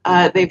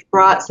they've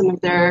brought some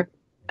of their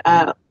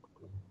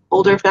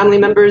older family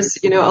members,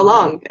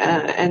 along,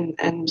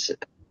 and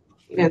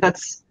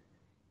that's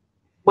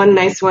one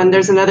nice one.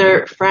 There's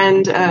another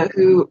friend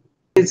who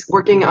is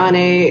working on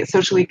a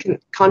socially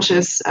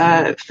conscious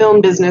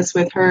film business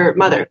with her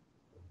mother,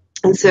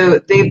 and so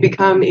they've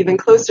become even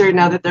closer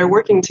now that they're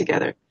working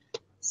together.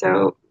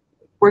 So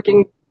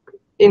working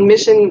in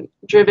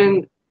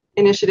mission-driven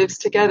initiatives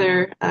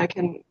together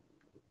can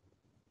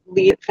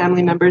lead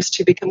family members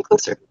to become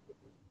closer.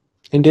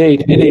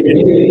 Indeed.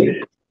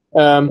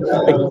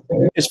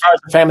 As far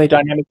as the family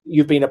dynamic that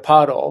you've been a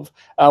part of,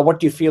 what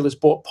do you feel has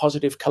brought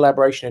positive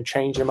collaboration and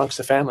change amongst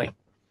the family?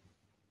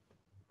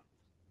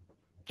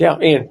 Yeah,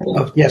 Ian.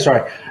 Oh, yeah,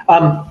 sorry.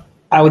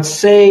 I would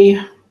say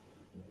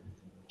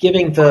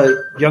giving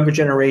the younger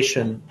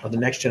generation or the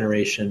next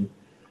generation,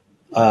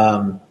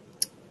 the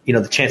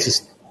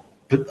chances,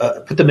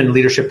 put them in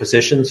leadership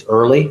positions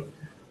early,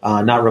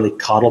 not really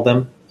coddle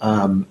them,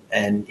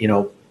 and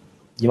you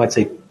might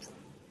say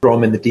throw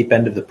them in the deep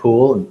end of the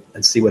pool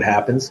and see what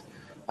happens,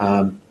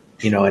 and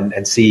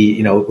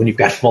see when you've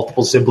got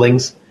multiple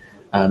siblings,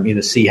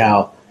 see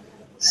how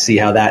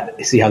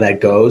that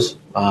goes,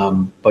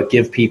 but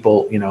give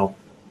people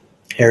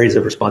areas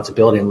of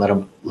responsibility and let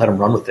them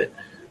run with it,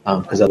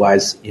 because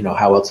otherwise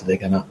how else are they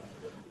gonna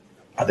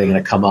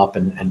come up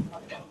and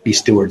be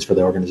stewards for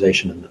the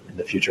organization in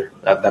the future?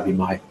 That'd be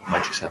my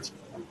 2 cents.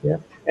 Yeah,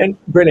 and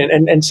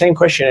brilliant. And same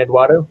question,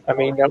 Eduardo. I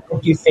mean,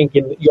 what do you think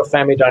in your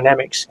family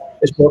dynamics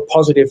has brought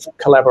positive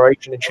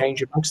collaboration and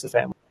change amongst the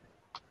family?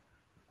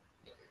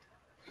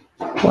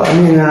 Well, I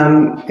mean,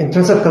 in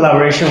terms of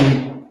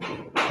collaboration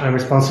and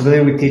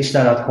responsibility, we teach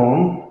that at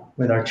home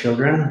with our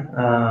children.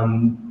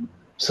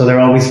 So they're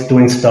always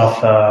doing stuff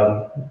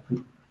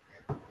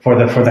for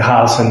the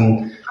house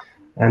and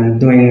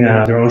doing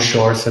their own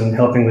chores and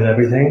helping with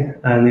everything.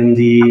 And in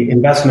the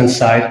investment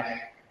side,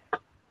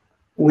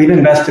 we've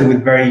invested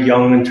with very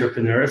young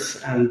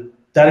entrepreneurs, and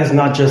that is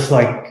not just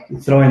like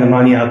throwing the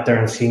money out there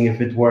and seeing if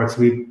it works.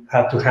 We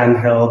have to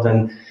handheld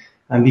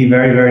and be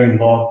very, very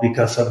involved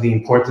because of the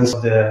importance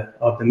of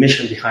the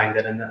mission behind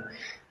it. And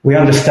we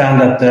understand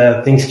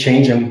that things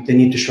change and they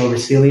need to show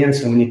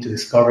resilience, and we need to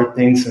discover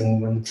things.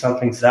 And when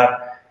something's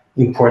that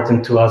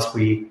important to us,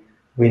 we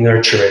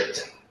nurture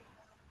it.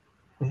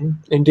 Mm-hmm.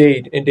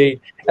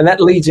 Indeed. And that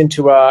leads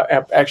into our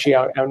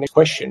next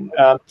question.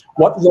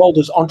 What role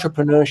does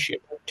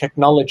entrepreneurship,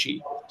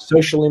 technology,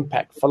 social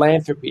impact,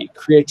 philanthropy,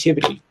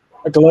 creativity,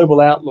 a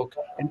global outlook,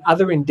 and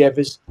other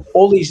endeavors,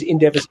 all these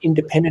endeavors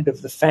independent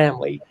of the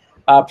family,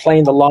 play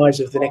in the lives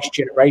of the next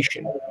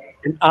generation?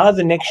 And are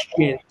the next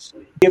gens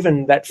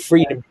given that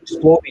freedom to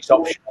explore these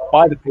options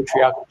by the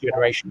patriarchal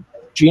generation?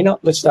 Gina,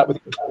 let's start with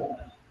you.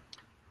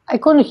 I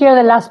couldn't hear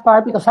the last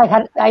part because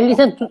I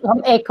listened to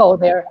some echo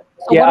there.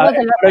 So yeah,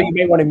 Eduardo, you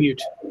may want to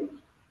mute.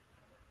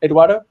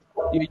 Eduardo,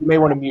 you may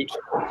want to mute.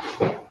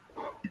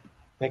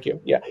 Thank you.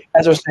 Yeah,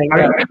 as I was saying,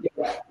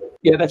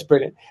 yeah, that's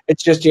brilliant.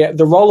 It's just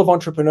the role of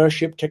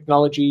entrepreneurship,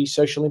 technology,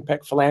 social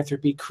impact,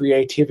 philanthropy,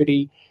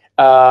 creativity,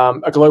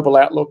 a global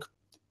outlook,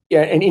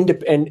 and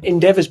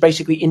endeavors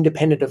basically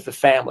independent of the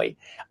family.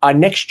 Are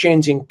next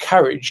gens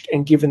encouraged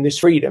and given this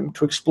freedom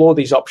to explore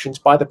these options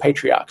by the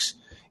patriarchs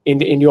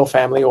in your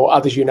family or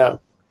others you know?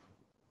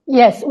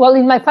 Yes. Well,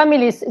 in my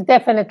family,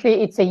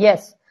 it's a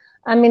yes.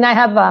 I mean, I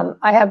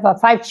have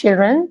 5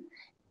 children,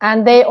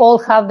 and they all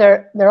have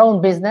their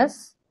own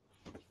business.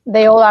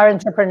 They all are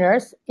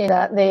entrepreneurs. They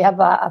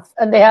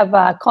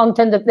have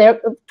content.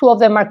 2 of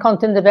them are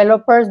content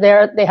developers.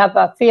 They have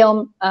a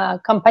film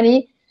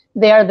company.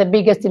 They are the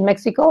biggest in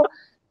Mexico.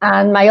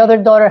 And my other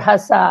daughter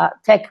has a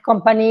tech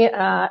company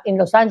in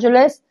Los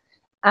Angeles.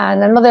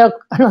 And another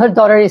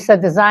daughter is a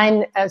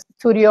design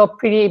studio,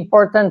 pretty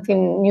important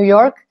in New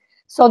York.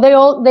 So they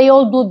all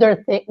do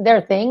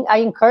their thing. I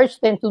encourage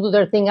them to do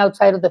their thing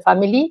outside of the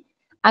family.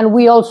 And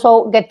we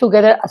also get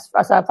together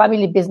as a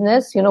family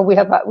business. We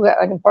have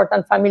an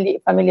important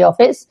family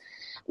office,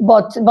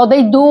 but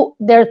they do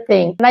their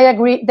thing. And I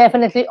agree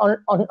definitely on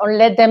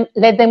let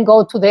them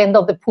go to the end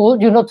of the pool,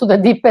 to the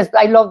deepest.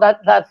 I love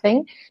that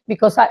thing,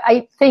 because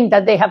I think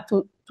that they have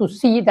to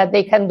see that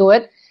they can do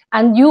it.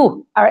 And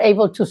you are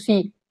able to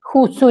see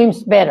who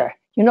swims better.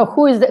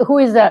 Who is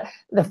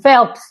the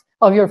Phelps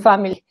of your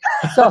family.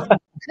 So,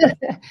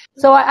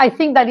 so I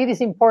think that it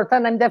is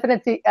important. And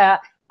definitely,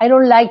 I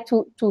don't like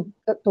to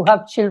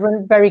have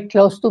children very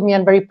close to me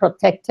and very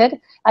protected.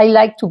 I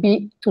like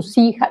to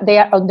see they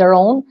are on their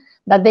own,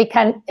 that they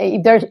can,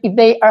 if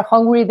they are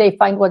hungry, they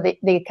find what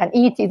they can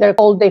eat. If they're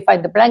cold, they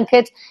find the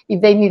blanket.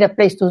 If they need a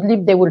place to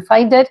sleep, they will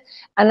find it.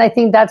 And I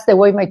think that's the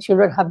way my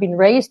children have been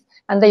raised,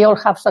 and they all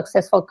have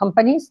successful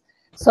companies.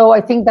 So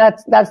I think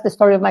that's the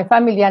story of my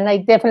family, and I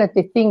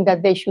definitely think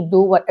that they should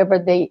do whatever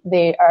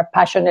they are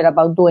passionate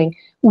about doing,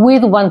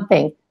 with one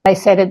thing. I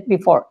said it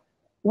before.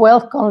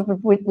 Wealth comes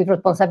with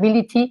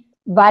responsibility,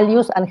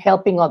 values, and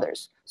helping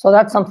others. So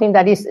that's something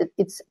that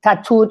it's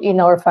tattooed in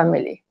our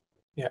family.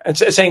 Yeah, and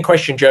same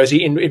question,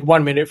 Josie. In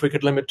 1 minute, if we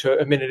could limit to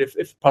a minute,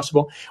 if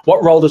possible.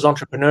 What role does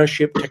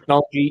entrepreneurship,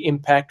 technology,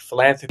 impact,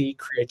 philanthropy,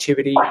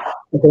 creativity,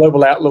 the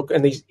global outlook,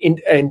 and these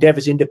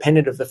endeavors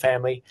independent of the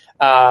family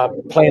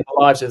play in the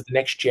lives of the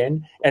next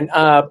gen? And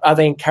are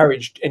they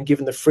encouraged and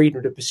given the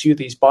freedom to pursue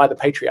these by the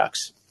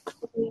patriarchs?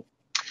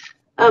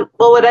 Well,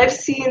 what I've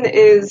seen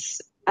is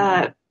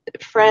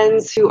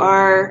friends who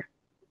are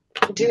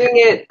doing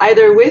it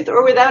either with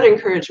or without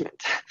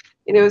encouragement.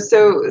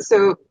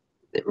 So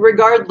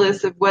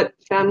regardless of what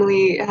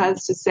family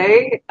has to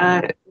say,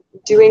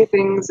 doing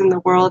things in the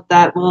world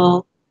that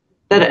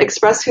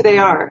express who they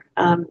are.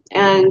 So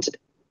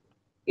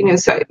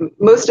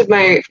most of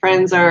my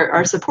friends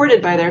are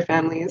supported by their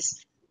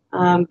families,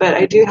 but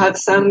I do have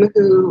some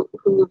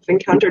who've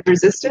encountered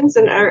resistance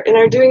and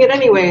are doing it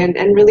anyway,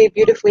 and really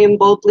beautifully and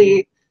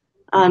boldly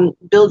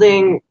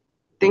building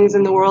things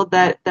in the world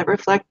that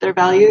reflect their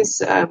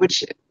values,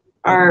 which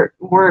are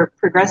more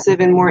progressive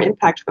and more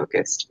impact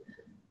focused.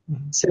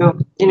 So,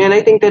 and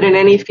I think that in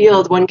any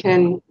field one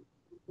can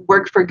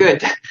work for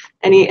good.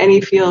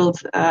 Any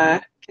field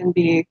can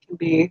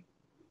be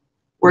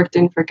worked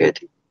in for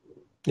good.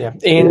 Yeah,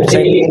 and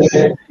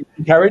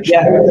encourage.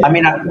 Yeah, I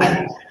mean,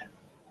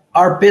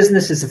 our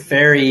business is a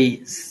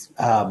very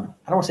I don't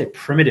want to say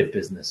primitive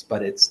business,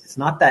 but it's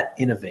not that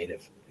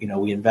innovative.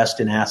 We invest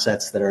in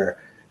assets that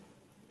are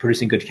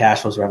producing good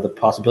cash flows or have the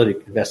possibility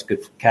to invest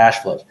good cash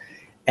flows,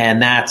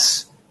 and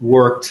that's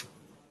worked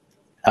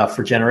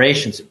for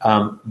generations.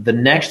 The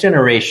next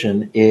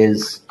generation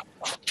is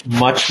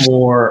much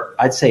more,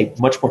 I'd say,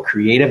 much more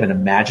creative and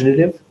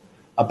imaginative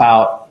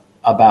about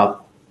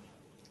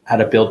how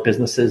to build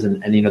businesses,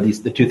 and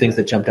the two things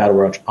that jumped out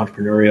were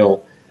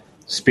entrepreneurial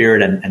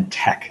spirit and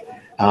tech,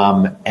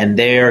 and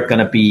they're going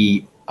to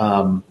be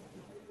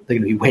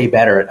way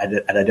better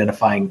at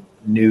identifying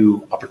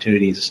new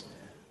opportunities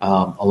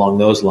along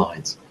those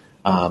lines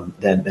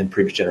than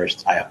previous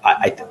generations.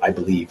 I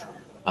believe.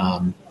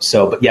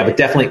 But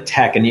definitely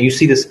tech, and you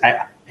see this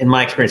in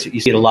my experience. You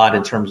see it a lot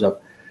in terms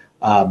of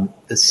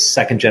the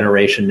second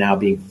generation now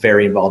being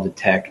very involved in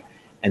tech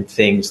and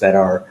things that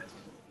are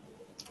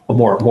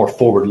more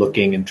forward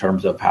looking in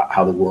terms of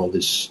how the world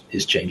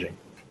is changing.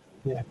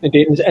 Yeah,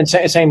 indeed, and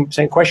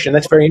same question.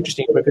 That's very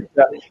interesting because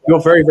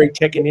you're very, very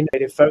tech and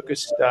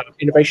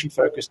innovation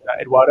focused,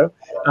 Eduardo.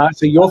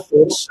 So your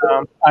thoughts: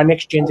 are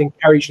next gens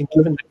encouraged and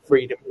given that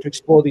freedom to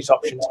explore these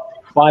options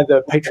by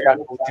the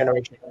patriarchal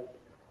generation?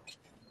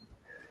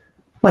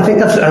 I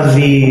think as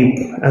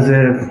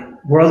the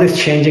world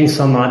is changing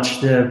so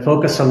much, the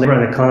focus on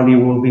labor and economy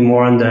will be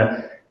more on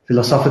the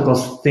philosophical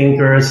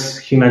thinkers,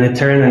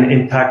 humanitarian and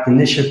impact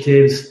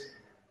initiatives,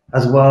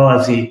 as well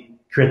as the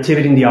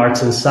creativity in the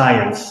arts and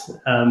science.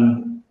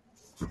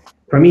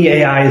 For me,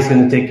 AI is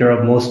going to take care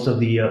of most of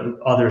the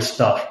other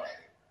stuff.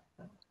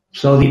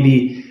 So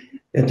the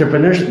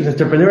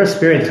entrepreneurial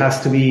spirit has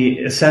to be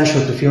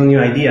essential to fuel new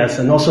ideas,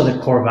 and also the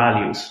core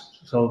values.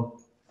 So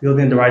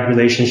building the right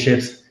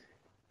relationships,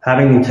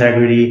 having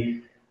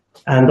integrity,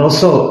 and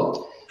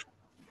also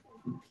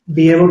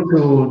be able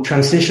to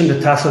transition the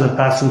tasks of the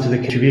past into the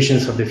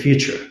contributions of the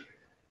future.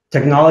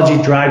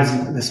 Technology drives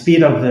the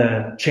speed of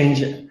the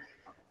change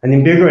and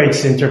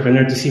invigorates the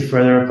entrepreneur to see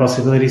further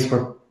possibilities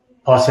for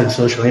positive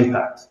social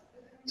impact.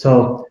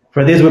 So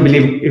for this, we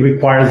believe it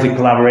requires the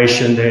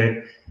collaboration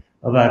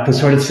of a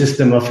concerted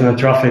system of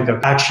philanthropic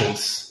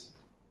actions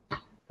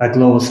at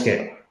global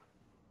scale.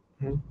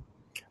 Mm-hmm.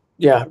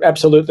 Yeah,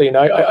 absolutely. And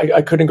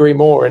I couldn't agree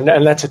more. And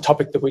that's a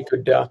topic that we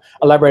could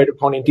elaborate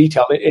upon in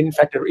detail. In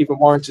fact, it even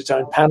warrants its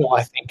own panel,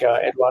 I think,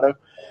 Eduardo.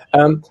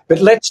 But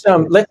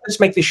let's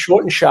make this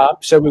short and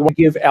sharp. So we want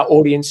to give our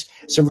audience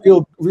some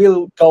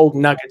real gold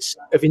nuggets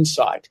of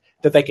insight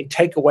that they can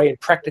take away and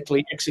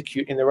practically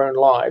execute in their own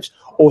lives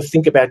or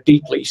think about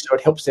deeply, so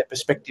it helps their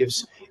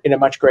perspectives in a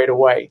much greater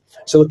way.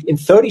 So look, in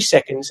 30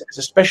 seconds, as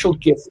a special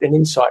gift and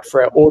insight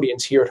for our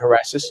audience here at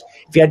Horasis,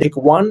 if you had to pick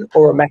one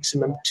or a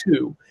maximum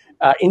two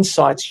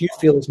insights you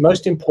feel is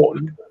most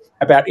important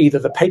about either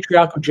the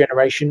patriarchal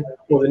generation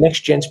or the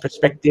next gen's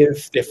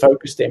perspective, their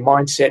focus, their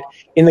mindset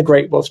in the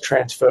great wealth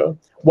transfer,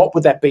 what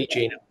would that be,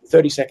 Gina?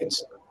 30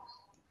 seconds.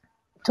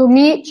 To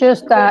me,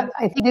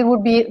 I think it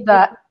would be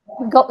the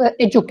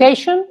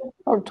education,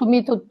 or to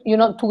me to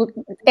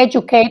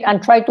educate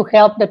and try to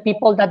help the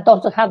people that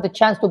don't have the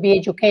chance to be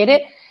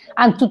educated,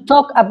 and to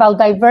talk about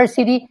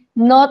diversity,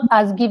 not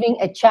as giving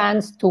a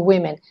chance to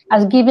women,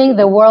 as giving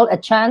the world a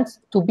chance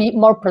to be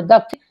more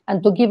productive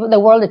and to give the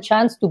world a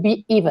chance to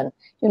be even.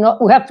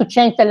 We have to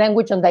change the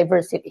language on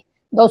diversity.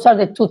 Those are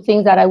the two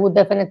things that I would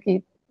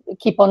definitely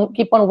keep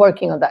on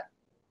working on that.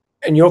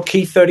 And your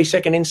key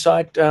 30-second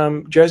insight,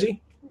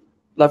 Josie?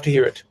 Love to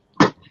hear it.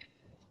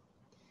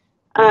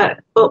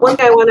 Well, one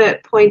thing I want to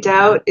point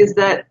out is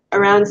that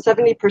around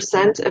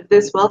 70% of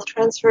this wealth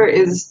transfer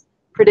is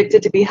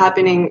predicted to be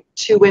happening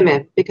to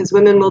women, because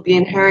women will be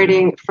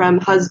inheriting from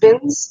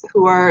husbands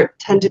who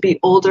tend to be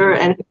older,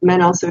 and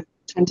men also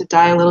tend to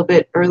die a little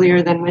bit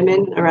earlier than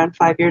women, around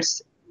 5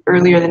 years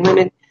earlier than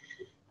women.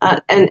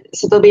 And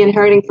so they'll be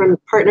inheriting from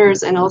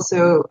partners and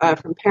also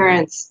from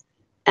parents.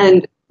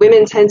 And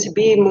women tend to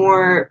be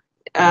more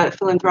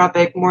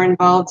philanthropic, more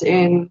involved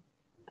in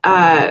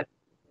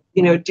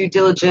due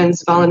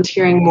diligence,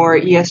 volunteering more,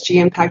 ESG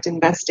impact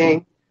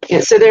investing.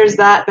 So there's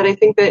that. But I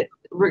think that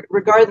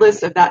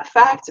regardless of that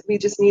fact, we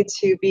just need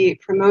to be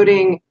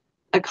promoting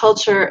a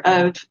culture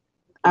of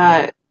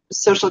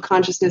social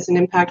consciousness and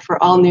impact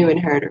for all new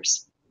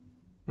inheritors.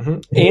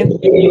 Mm-hmm. Ian,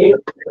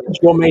 what's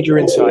your major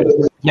insight?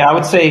 Yeah, I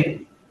would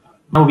say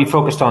I would be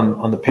focused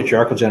on the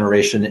patriarchal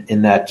generation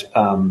in that,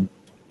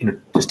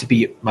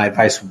 my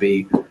advice would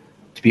be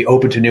to be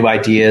open to new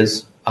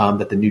ideas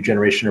that the new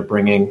generation are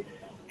bringing,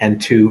 and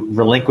to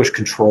relinquish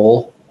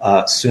control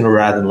sooner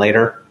rather than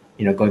later.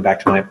 Going back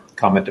to my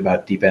comment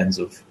about deep ends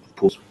of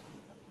pools.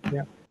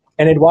 Yeah.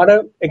 And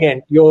Eduardo,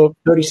 again, your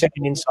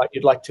 30-second insight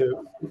you'd like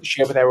to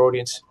share with our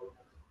audience.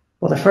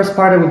 Well, the first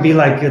part would be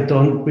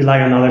don't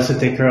rely on others to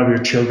take care of your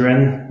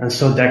children and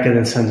sow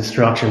decadence and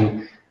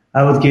destruction.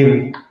 I would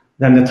give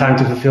them the time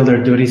to fulfill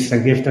their duties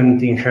and give them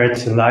the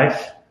inheritance in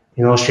life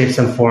in all shapes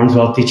and forms,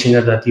 while teaching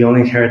them that the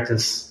only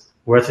inheritance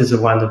worth is the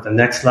one of the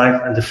next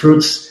life and the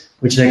fruits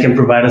which they can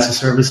provide as a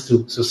service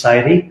to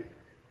society.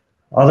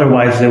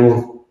 Otherwise, they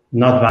will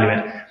not value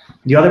it.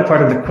 The other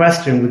part of the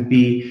question would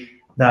be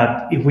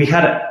that if we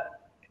had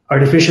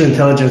artificial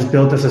intelligence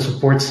built as a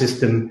support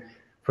system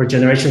for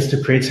generations to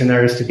create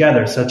scenarios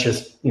together, such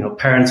as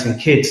parents and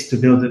kids to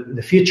build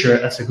the future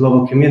as a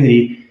global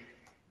community,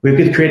 we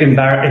could create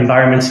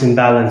environments in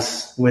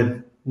balance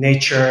with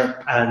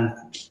nature and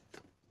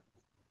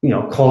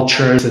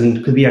cultures,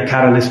 and could be a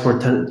catalyst for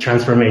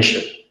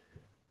transformation.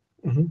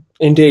 Mm-hmm.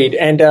 Indeed.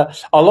 And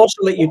I'll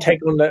also let you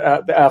take on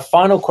our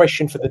final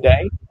question for the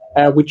day,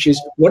 which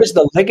is, what is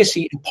the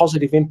legacy and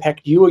positive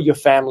impact you or your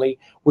family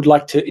would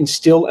like to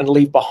instill and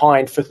leave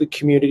behind for the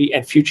community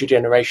and future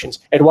generations?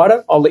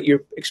 Eduardo, I'll let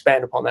you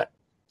expand upon that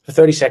for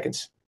 30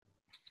 seconds.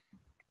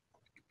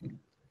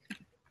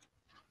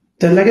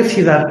 The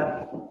legacy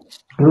that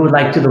we would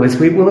like to do is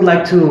we would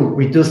like to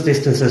reduce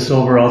distances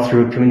overall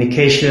through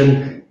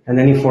communication and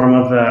any form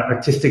of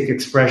artistic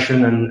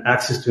expression and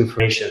access to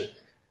information.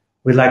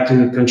 We'd like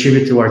to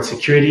contribute to our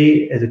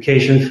security,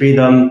 education,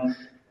 freedom,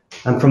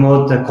 and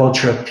promote the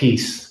culture of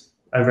peace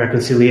and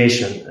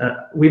reconciliation.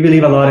 We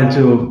believe a lot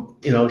into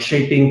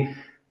shaping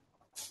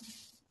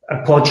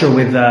a culture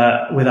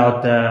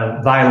without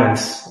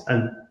violence,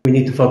 and we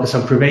need to focus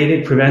on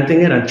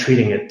preventing it and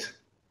treating it.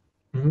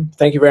 Mm-hmm.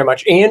 Thank you very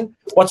much. Ian,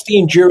 what's the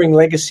enduring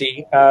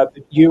legacy that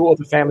you or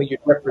the family you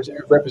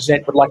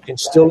represent would like to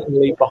instill and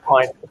leave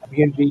behind for the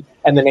community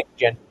and the next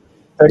gen?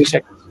 30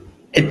 seconds.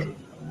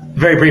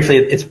 Very briefly,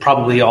 it's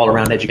probably all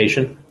around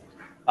education,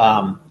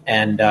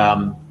 and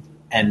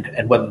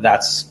whether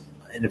that's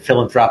in a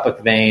philanthropic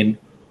vein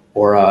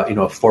or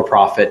a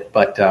for-profit,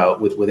 but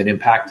with an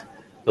impact.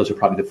 Those are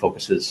probably the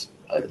focuses,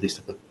 at least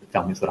of the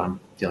families that I'm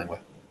dealing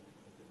with.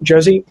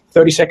 Josie,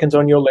 30 seconds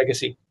on your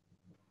legacy.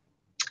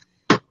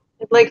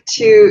 I'd like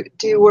to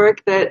do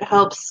work that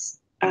helps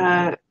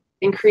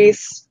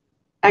increase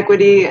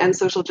equity and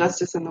social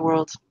justice in the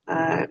world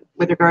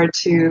with regard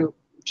to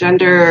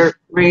gender,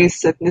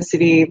 race,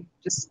 ethnicity,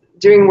 just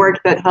doing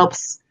work that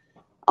helps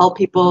all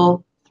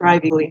people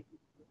thrive equally.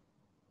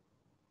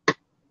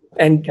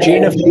 And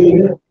Gina, for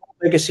your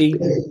legacy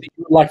that you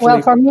would like to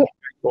leave for me,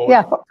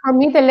 forward? for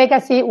me, the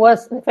legacy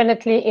was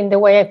definitely in the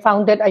way I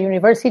founded a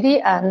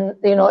university, and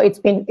it's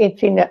been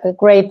a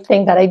great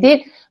thing that I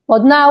did.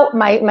 But now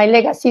my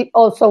legacy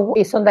also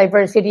is on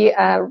diversity,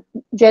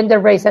 gender,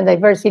 race, and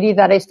diversity,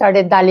 that I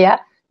started Dahlia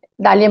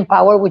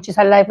Empower, which is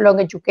a lifelong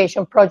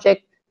education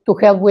project to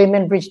help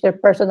women reach their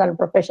personal and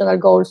professional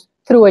goals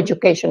through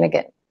education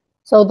again.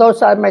 So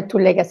those are my two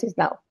legacies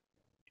now.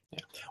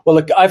 Well,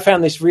 look, I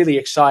found this really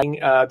exciting.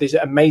 There's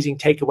amazing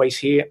takeaways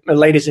here.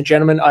 Ladies and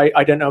gentlemen,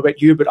 I don't know about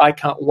you, but I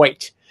can't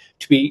wait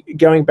to be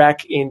going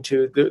back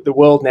into the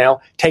world now,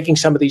 taking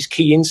some of these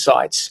key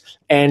insights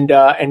and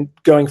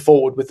going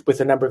forward with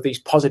a number of these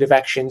positive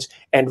actions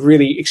and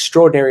really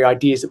extraordinary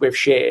ideas that we've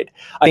shared.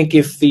 I think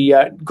if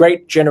the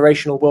great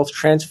generational wealth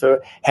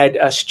transfer had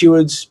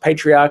stewards,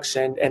 patriarchs,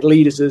 and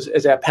leaders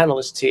as our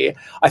panelists here,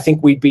 I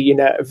think we'd be in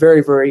a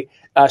very, very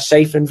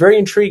safe and very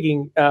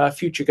intriguing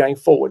future going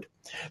forward.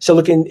 So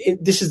look,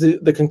 this is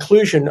the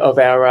conclusion of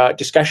our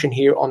discussion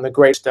here on the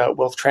great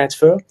wealth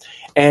transfer.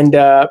 And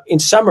in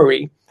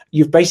summary,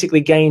 you've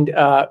basically gained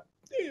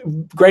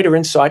greater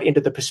insight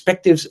into the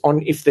perspectives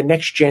on if the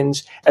next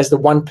gens, as the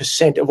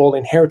 1% of all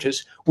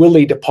inheritors, will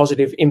lead to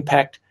positive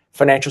impact,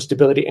 financial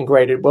stability, and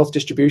greater wealth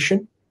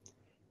distribution,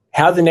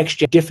 how the next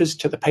gen differs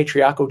to the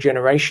patriarchal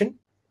generation,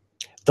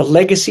 the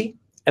legacy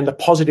and the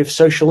positive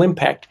social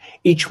impact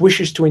each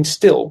wishes to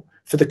instill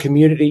for the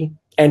community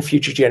and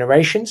future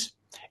generations.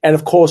 And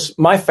of course,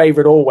 my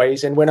favorite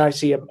always, and when I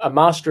see a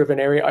master of an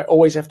area, I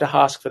always have to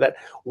ask for that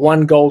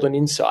one golden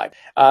insight.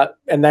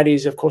 And that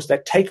is, of course,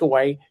 that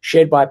takeaway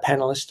shared by a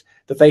panelist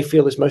that they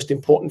feel is most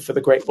important for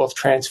the great wealth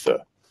transfer.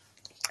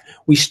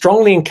 We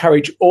strongly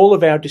encourage all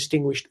of our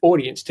distinguished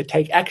audience to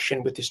take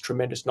action with this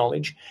tremendous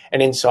knowledge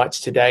and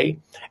insights today,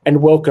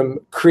 and we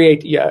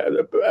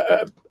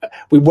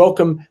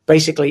welcome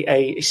basically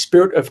a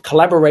spirit of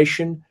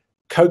collaboration,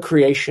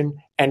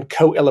 co-creation, and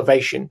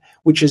co-elevation,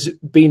 which has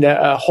been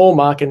a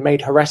hallmark and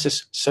made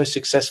Horasis so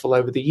successful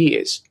over the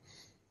years.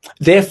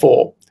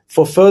 Therefore,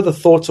 for further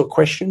thoughts or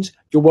questions,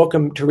 you're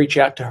welcome to reach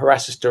out to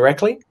Horasis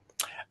directly,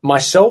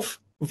 myself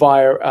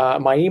via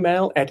my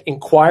email at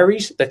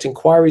inquiries, that's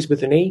inquiries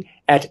with an E,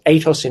 at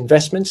Aetos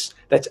Investments,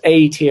 that's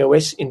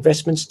AETOS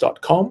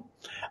investments.com,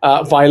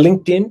 via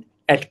LinkedIn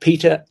at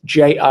Peter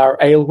J.R.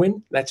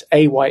 Aylwin, that's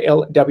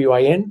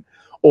AYLWIN,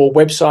 or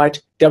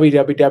website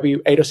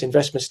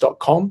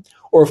www.aetosinvestments.com,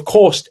 or of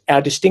course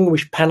our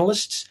distinguished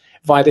panelists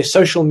via their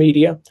social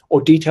media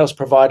or details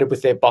provided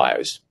with their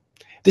bios.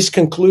 This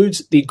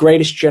concludes the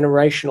greatest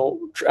generational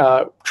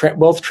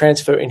wealth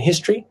transfer in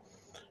history,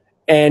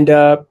 and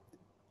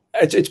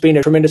it's been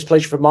a tremendous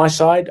pleasure from my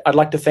side. I'd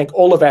like to thank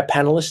all of our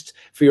panelists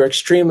for your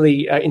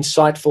extremely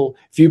insightful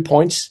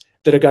viewpoints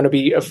that are going to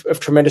be of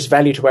tremendous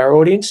value to our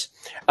audience,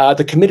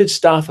 the committed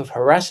staff of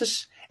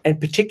Horasis, and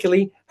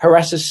particularly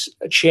Horasis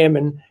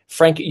Chairman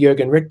Frank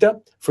Jürgen Richter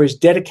for his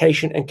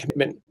dedication and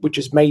commitment, which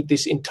has made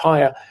this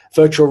entire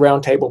virtual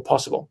roundtable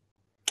possible.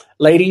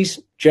 Ladies,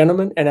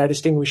 gentlemen, and our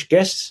distinguished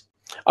guests,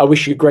 I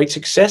wish you great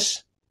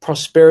success,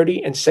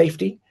 prosperity, and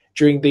safety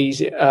during these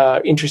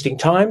interesting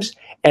times,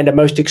 and a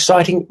most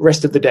exciting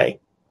rest of the day.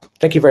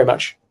 Thank you very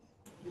much.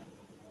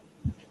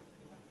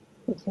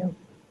 Thank you.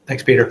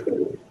 Thanks, Peter.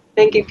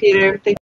 Thank you, Peter.